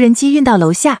用无人机运到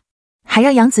楼下，还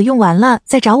让杨子用完了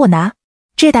再找我拿。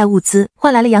这袋物资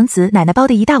换来了杨子奶奶包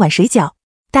的1大碗水饺。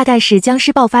大概是僵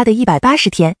尸爆发的180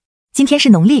天，今天是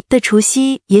农历的除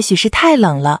夕，也许是太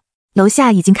冷了，楼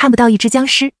下已经看不到一只僵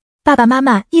尸。爸爸妈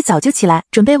妈一早就起来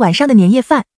准备晚上的年夜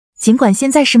饭。尽管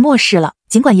现在是末世了，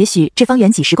尽管也许这方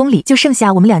圆几10公里就剩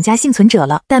下我们2家幸存者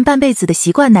了，但半辈子的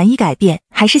习惯难以改变，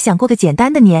还是想过个简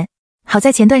单的年。好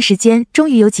在前段时间终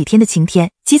于有几天的晴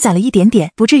天，积攒了一点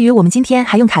点，不至于我们今天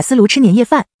还用卡斯炉吃年夜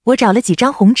饭。我找了几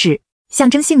张红纸，象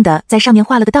征性的在上面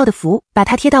画了个道的符，把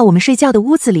它贴到我们睡觉的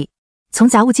屋子里。从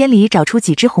杂物间里找出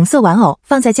几只红色玩偶，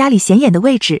放在家里显眼的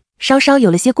位置，稍稍有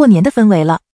了些过年的氛围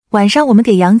了。晚上我们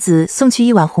给杨子送去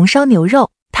1碗红烧牛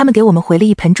肉，他们给我们回了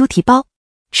一盆猪蹄包。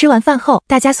吃完饭后，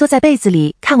大家缩在被子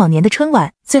里看往年的春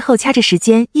晚，最后掐着时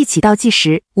间一起倒计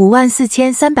时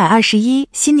，54321，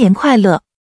新年快乐！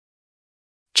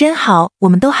真好，我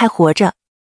们都还活着。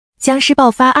僵尸爆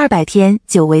发200天，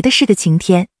久违的是个晴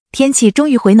天，天气终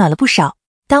于回暖了不少。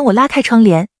当我拉开窗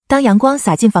帘，当阳光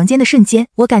洒进房间的瞬间，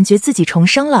我感觉自己重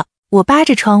生了。我扒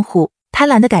着窗户，贪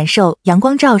婪地感受阳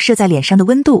光照射在脸上的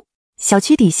温度。小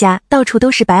区底下到处都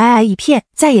是白皑皑一片，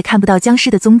再也看不到僵尸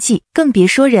的踪迹，更别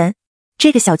说人。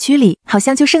这个小区里好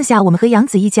像就剩下我们和杨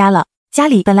子一家了。家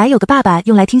里本来有个爸爸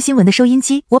用来听新闻的收音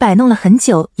机，我摆弄了很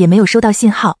久也没有收到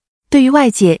信号，对于外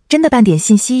界真的半点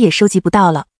信息也收集不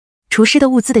到了。厨师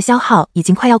的物资的消耗已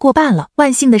经快要过半了，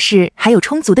万幸的是还有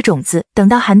充足的种子，等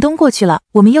到寒冬过去了，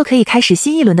我们又可以开始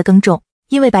新一轮的耕种。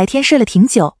因为白天睡了挺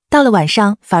久，到了晚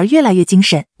上反而越来越精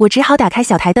神，我只好打开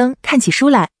小台灯看起书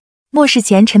来。末世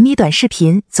前沉迷短视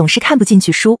频总是看不进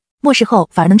去书，末世后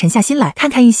反而能沉下心来看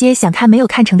看一些想看没有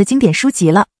看成的经典书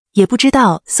籍了，也不知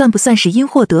道算不算是因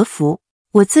祸得福。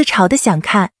我自嘲的想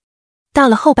看。到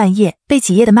了后半夜，被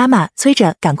起夜的妈妈催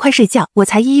着赶快睡觉，我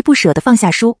才依依不舍地放下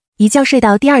书，一觉睡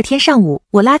到第二天上午。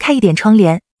我拉开一点窗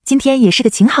帘，今天也是个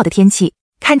晴好的天气，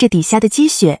看着底下的积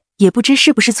雪，也不知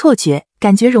是不是错觉，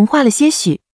感觉融化了些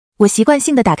许。我习惯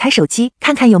性地打开手机，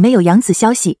看看有没有杨子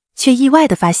消息，却意外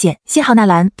地发现信号那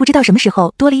栏不知道什么时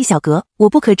候多了一小格。我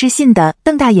不可置信地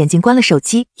瞪大眼睛关了手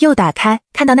机，又打开，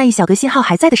看到那一小格信号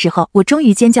还在的时候，我终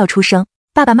于尖叫出声。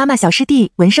爸爸妈妈小师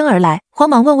弟闻声而来，慌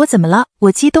忙问我怎么了。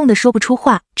我激动地说不出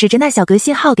话，指着那小格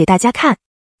信号给大家看。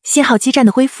信号基站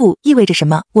的恢复意味着什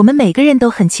么，我们每个人都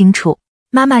很清楚。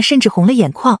妈妈甚至红了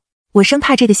眼眶。我生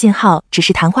怕这个信号只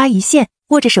是昙花一现，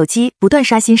握着手机不断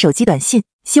刷新手机短信，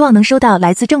希望能收到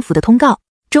来自政府的通告。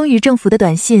终于政府的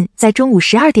短信在中午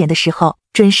12点的时候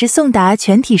准时送达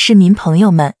全体市民朋友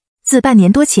们。自半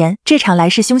年多前这场来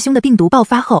势汹汹的病毒爆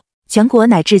发后，全国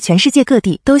乃至全世界各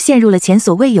地都陷入了前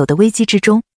所未有的危机之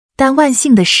中。但万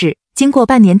幸的是，经过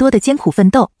半年多的艰苦奋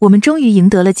斗，我们终于赢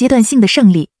得了阶段性的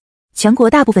胜利。全国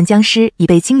大部分僵尸已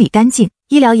被清理干净，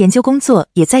医疗研究工作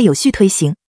也在有序推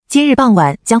行。今日傍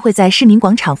晚将会在市民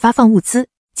广场发放物资，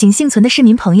请幸存的市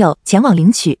民朋友前往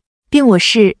领取，并我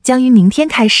市将于明天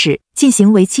开始进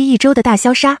行为期1周的大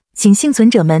消杀，请幸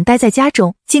存者们待在家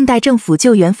中，静待政府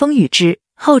救援风雨之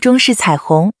后终是彩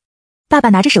虹。爸爸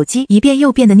拿着手机一遍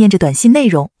又遍地念着短信内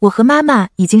容，我和妈妈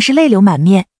已经是泪流满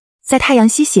面。在太阳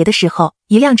西斜的时候，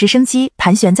一辆直升机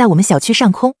盘旋在我们小区上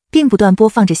空，并不断播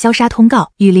放着消杀通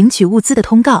告与领取物资的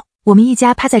通告。我们一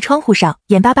家趴在窗户上，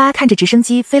眼巴巴看着直升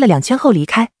机飞了2圈后离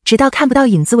开，直到看不到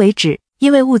影子为止。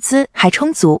因为物资还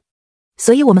充足，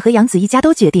所以我们和杨子一家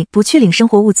都决定不去领生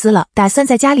活物资了，打算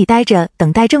在家里待着，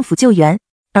等待政府救援。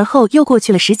而后又过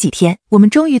去了10几天，我们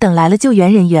终于等来了救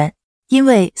援人员。因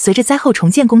为随着灾后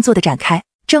重建工作的展开，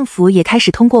政府也开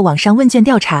始通过网上问卷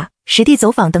调查、实地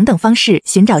走访等等方式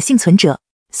寻找幸存者，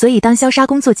所以当消杀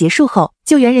工作结束后，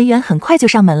救援人员很快就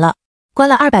上门了。关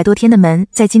了200多天的门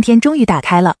在今天终于打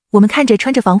开了，我们看着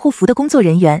穿着防护服的工作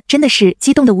人员，真的是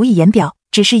激动得无以言表，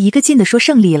只是一个劲地说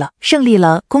胜利了，胜利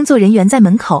了。工作人员在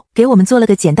门口给我们做了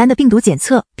个简单的病毒检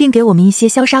测，并给我们一些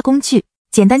消杀工具，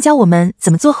简单教我们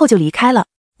怎么做后就离开了。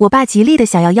我爸极力的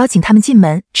想要邀请他们进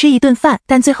门吃一顿饭，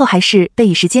但最后还是被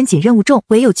以时间紧任务重，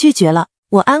唯有拒绝了。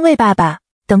我安慰爸爸，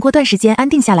等过段时间安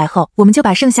定下来后，我们就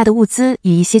把剩下的物资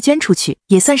与一些捐出去，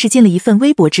也算是尽了一份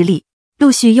微薄之力。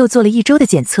陆续又做了1周的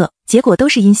检测，结果都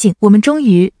是阴性，我们终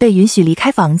于被允许离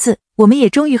开房子，我们也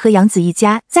终于和杨子一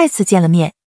家再次见了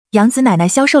面。杨子奶奶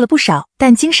消瘦了不少，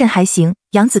但精神还行，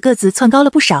杨子个子窜高了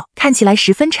不少，看起来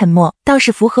十分沉默，倒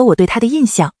是符合我对他的印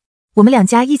象。我们2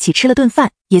家一起吃了顿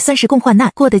饭，也算是共患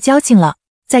难，过得交情了。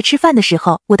在吃饭的时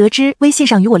候，我得知微信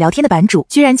上与我聊天的版主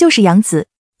居然就是杨子，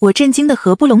我震惊得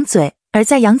合不拢嘴。而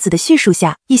在杨子的叙述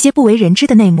下，一些不为人知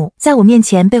的内幕在我面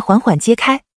前被缓缓揭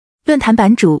开。论坛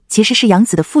版主其实是杨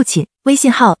子的父亲，微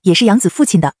信号也是杨子父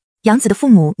亲的。杨子的父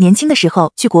母年轻的时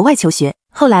候去国外求学，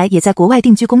后来也在国外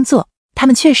定居工作。他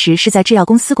们确实是在制药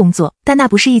公司工作，但那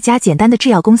不是一家简单的制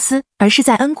药公司，而是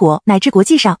在N国乃至国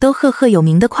际上都赫赫有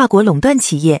名的跨国垄断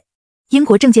企业。英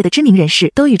国政界的知名人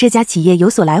士都与这家企业有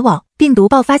所来往。病毒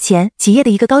爆发前，企业的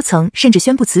一个高层甚至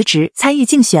宣布辞职参与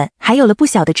竞选，还有了不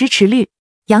小的支持率。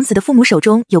杨子的父母手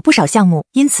中有不少项目，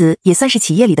因此也算是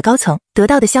企业里的高层，得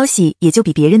到的消息也就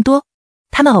比别人多。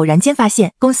他们偶然间发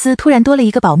现公司突然多了一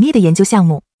个保密的研究项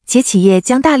目，且企业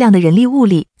将大量的人力物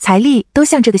力、财力都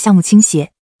向这个项目倾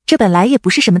斜。这本来也不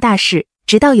是什么大事，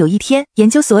直到有一天，研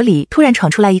究所里突然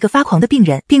闯出来一个发狂的病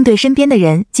人，并对身边的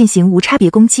人进行无差别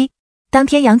攻击。当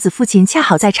天杨子父亲恰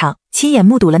好在场，亲眼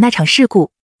目睹了那场事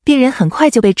故。病人很快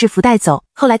就被制服带走，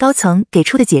后来高层给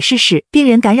出的解释是，病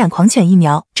人感染狂犬疫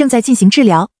苗，正在进行治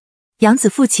疗。杨子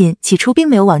父亲起初并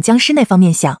没有往僵尸那方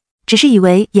面想，只是以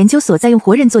为研究所在用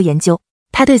活人做研究。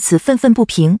他对此愤愤不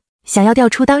平，想要调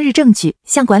出当日证据，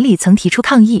向管理层提出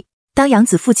抗议。当杨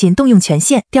子父亲动用权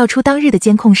限调出当日的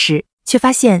监控时，却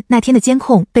发现那天的监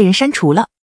控被人删除了。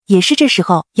也是这时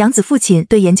候，杨子父亲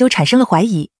对研究产生了怀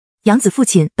疑。杨子父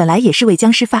亲本来也是为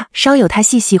僵尸发烧友，他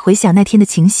细细回想那天的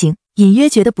情形，隐约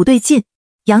觉得不对劲。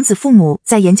杨子父母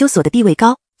在研究所的地位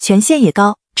高，权限也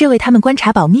高，这为他们观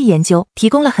察保密研究提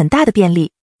供了很大的便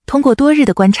利。通过多日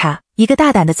的观察，一个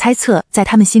大胆的猜测在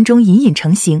他们心中隐隐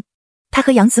成型。他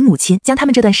和杨子母亲将他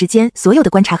们这段时间所有的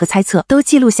观察和猜测都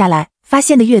记录下来，发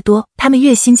现的越多，他们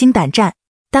越心惊胆战。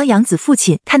当杨子父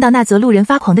亲看到那则路人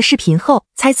发狂的视频后，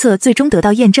猜测最终得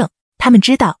到验证。他们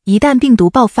知道，一旦病毒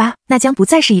爆发，那将不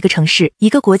再是一个城市、一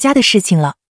个国家的事情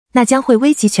了，那将会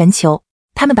危及全球。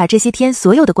他们把这些天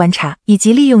所有的观察以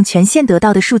及利用权限得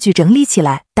到的数据整理起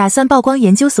来，打算曝光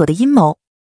研究所的阴谋。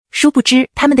殊不知，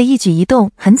他们的一举一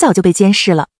动很早就被监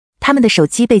视了，他们的手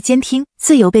机被监听，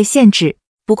自由被限制。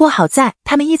不过好在，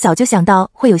他们一早就想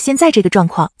到会有现在这个状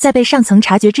况，在被上层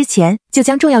察觉之前，就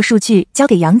将重要数据交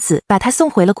给杨子，把他送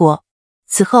回了国。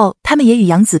此后，他们也与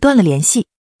杨子断了联系。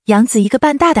杨子一个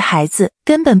半大的孩子，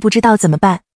根本不知道怎么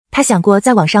办。他想过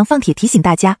在网上放帖提醒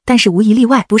大家，但是无一例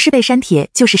外，不是被删帖，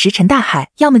就是石沉大海，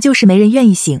要么就是没人愿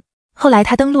意醒。后来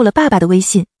他登录了爸爸的微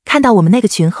信，看到我们那个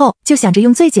群后，就想着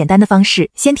用最简单的方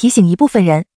式先提醒一部分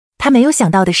人。他没有想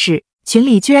到的是，群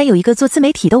里居然有一个做自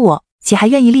媒体的我，且还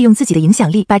愿意利用自己的影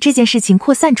响力把这件事情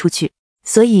扩散出去。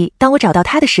所以当我找到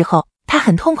他的时候，他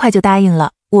很痛快就答应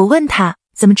了。我问他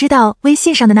怎么知道微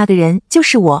信上的那个人就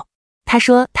是我，他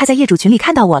说他在业主群里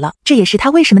看到我了，这也是他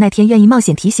为什么那天愿意冒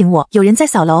险提醒我有人在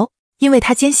扫楼，因为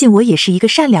他坚信我也是一个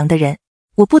善良的人。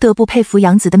我不得不佩服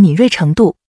杨子的敏锐程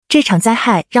度。这场灾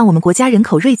害让我们国家人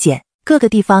口锐减，各个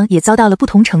地方也遭到了不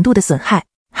同程度的损害。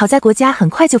好在国家很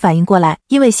快就反应过来，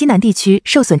因为西南地区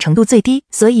受损程度最低，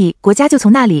所以国家就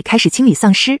从那里开始清理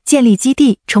丧尸，建立基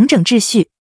地，重整秩序。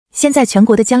现在全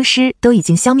国的僵尸都已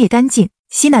经消灭干净，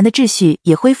西南的秩序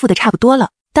也恢复的差不多了。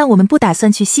但我们不打算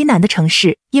去西南的城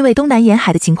市，因为东南沿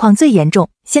海的情况最严重，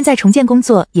现在重建工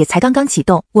作也才刚刚启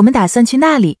动，我们打算去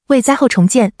那里为灾后重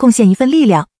建贡献一份力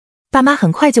量。爸妈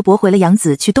很快就驳回了杨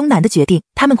子去东南的决定，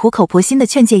他们苦口婆心地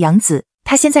劝诫杨子，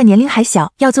他现在年龄还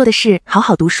小，要做的是好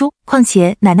好读书，况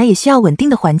且奶奶也需要稳定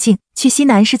的环境，去西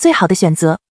南是最好的选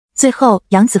择。最后，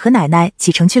杨子和奶奶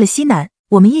启程去了西南，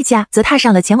我们一家则踏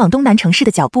上了前往东南城市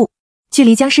的脚步。距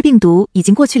离僵尸病毒已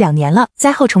经过去2年了，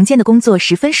灾后重建的工作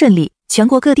十分顺利，全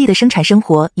国各地的生产生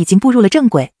活已经步入了正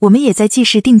轨，我们也在济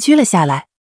市定居了下来。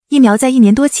疫苗在1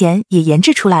年多前也研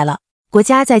制出来了。国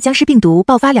家在僵尸病毒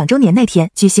爆发2周年那天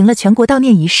举行了全国悼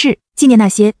念仪式，纪念那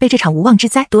些被这场无妄之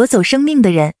灾夺走生命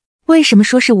的人。为什么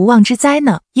说是无妄之灾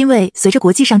呢？因为随着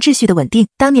国际上秩序的稳定，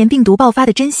当年病毒爆发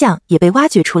的真相也被挖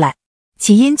掘出来。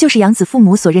起因就是杨子父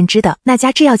母所认知的那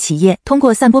家制药企业通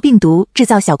过散播病毒制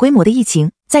造小规模的疫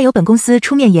情，再由本公司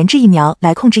出面研制疫苗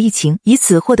来控制疫情，以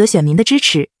此获得选民的支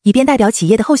持，以便代表企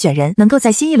业的候选人能够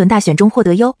在新一轮大选中获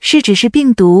得优势。只是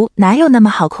病毒哪有那么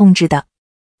好控制的？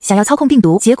想要操控病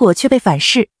毒，结果却被反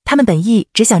噬。他们本意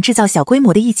只想制造小规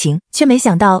模的疫情，却没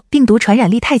想到病毒传染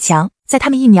力太强，在他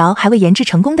们疫苗还未研制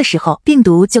成功的时候，病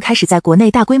毒就开始在国内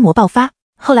大规模爆发。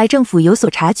后来政府有所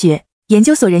察觉，研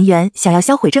究所人员想要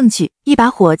销毁证据，一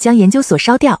把火将研究所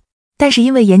烧掉。但是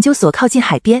因为研究所靠近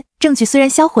海边，证据虽然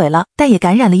销毁了，但也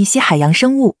感染了一些海洋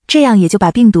生物，这样也就把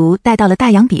病毒带到了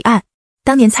大洋彼岸。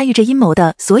当年参与这阴谋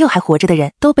的所有还活着的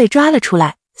人都被抓了出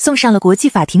来，送上了国际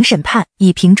法庭审判，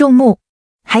以平众目。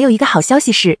还有一个好消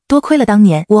息是，多亏了当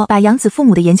年我把杨子父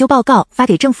母的研究报告发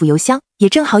给政府邮箱，也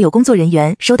正好有工作人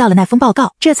员收到了那封报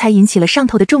告，这才引起了上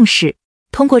头的重视。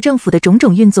通过政府的种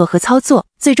种运作和操作，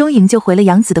最终营救回了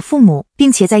杨子的父母，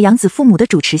并且在杨子父母的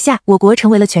主持下，我国成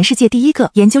为了全世界第一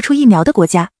个研究出疫苗的国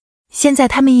家。现在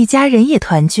他们一家人也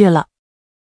团聚了。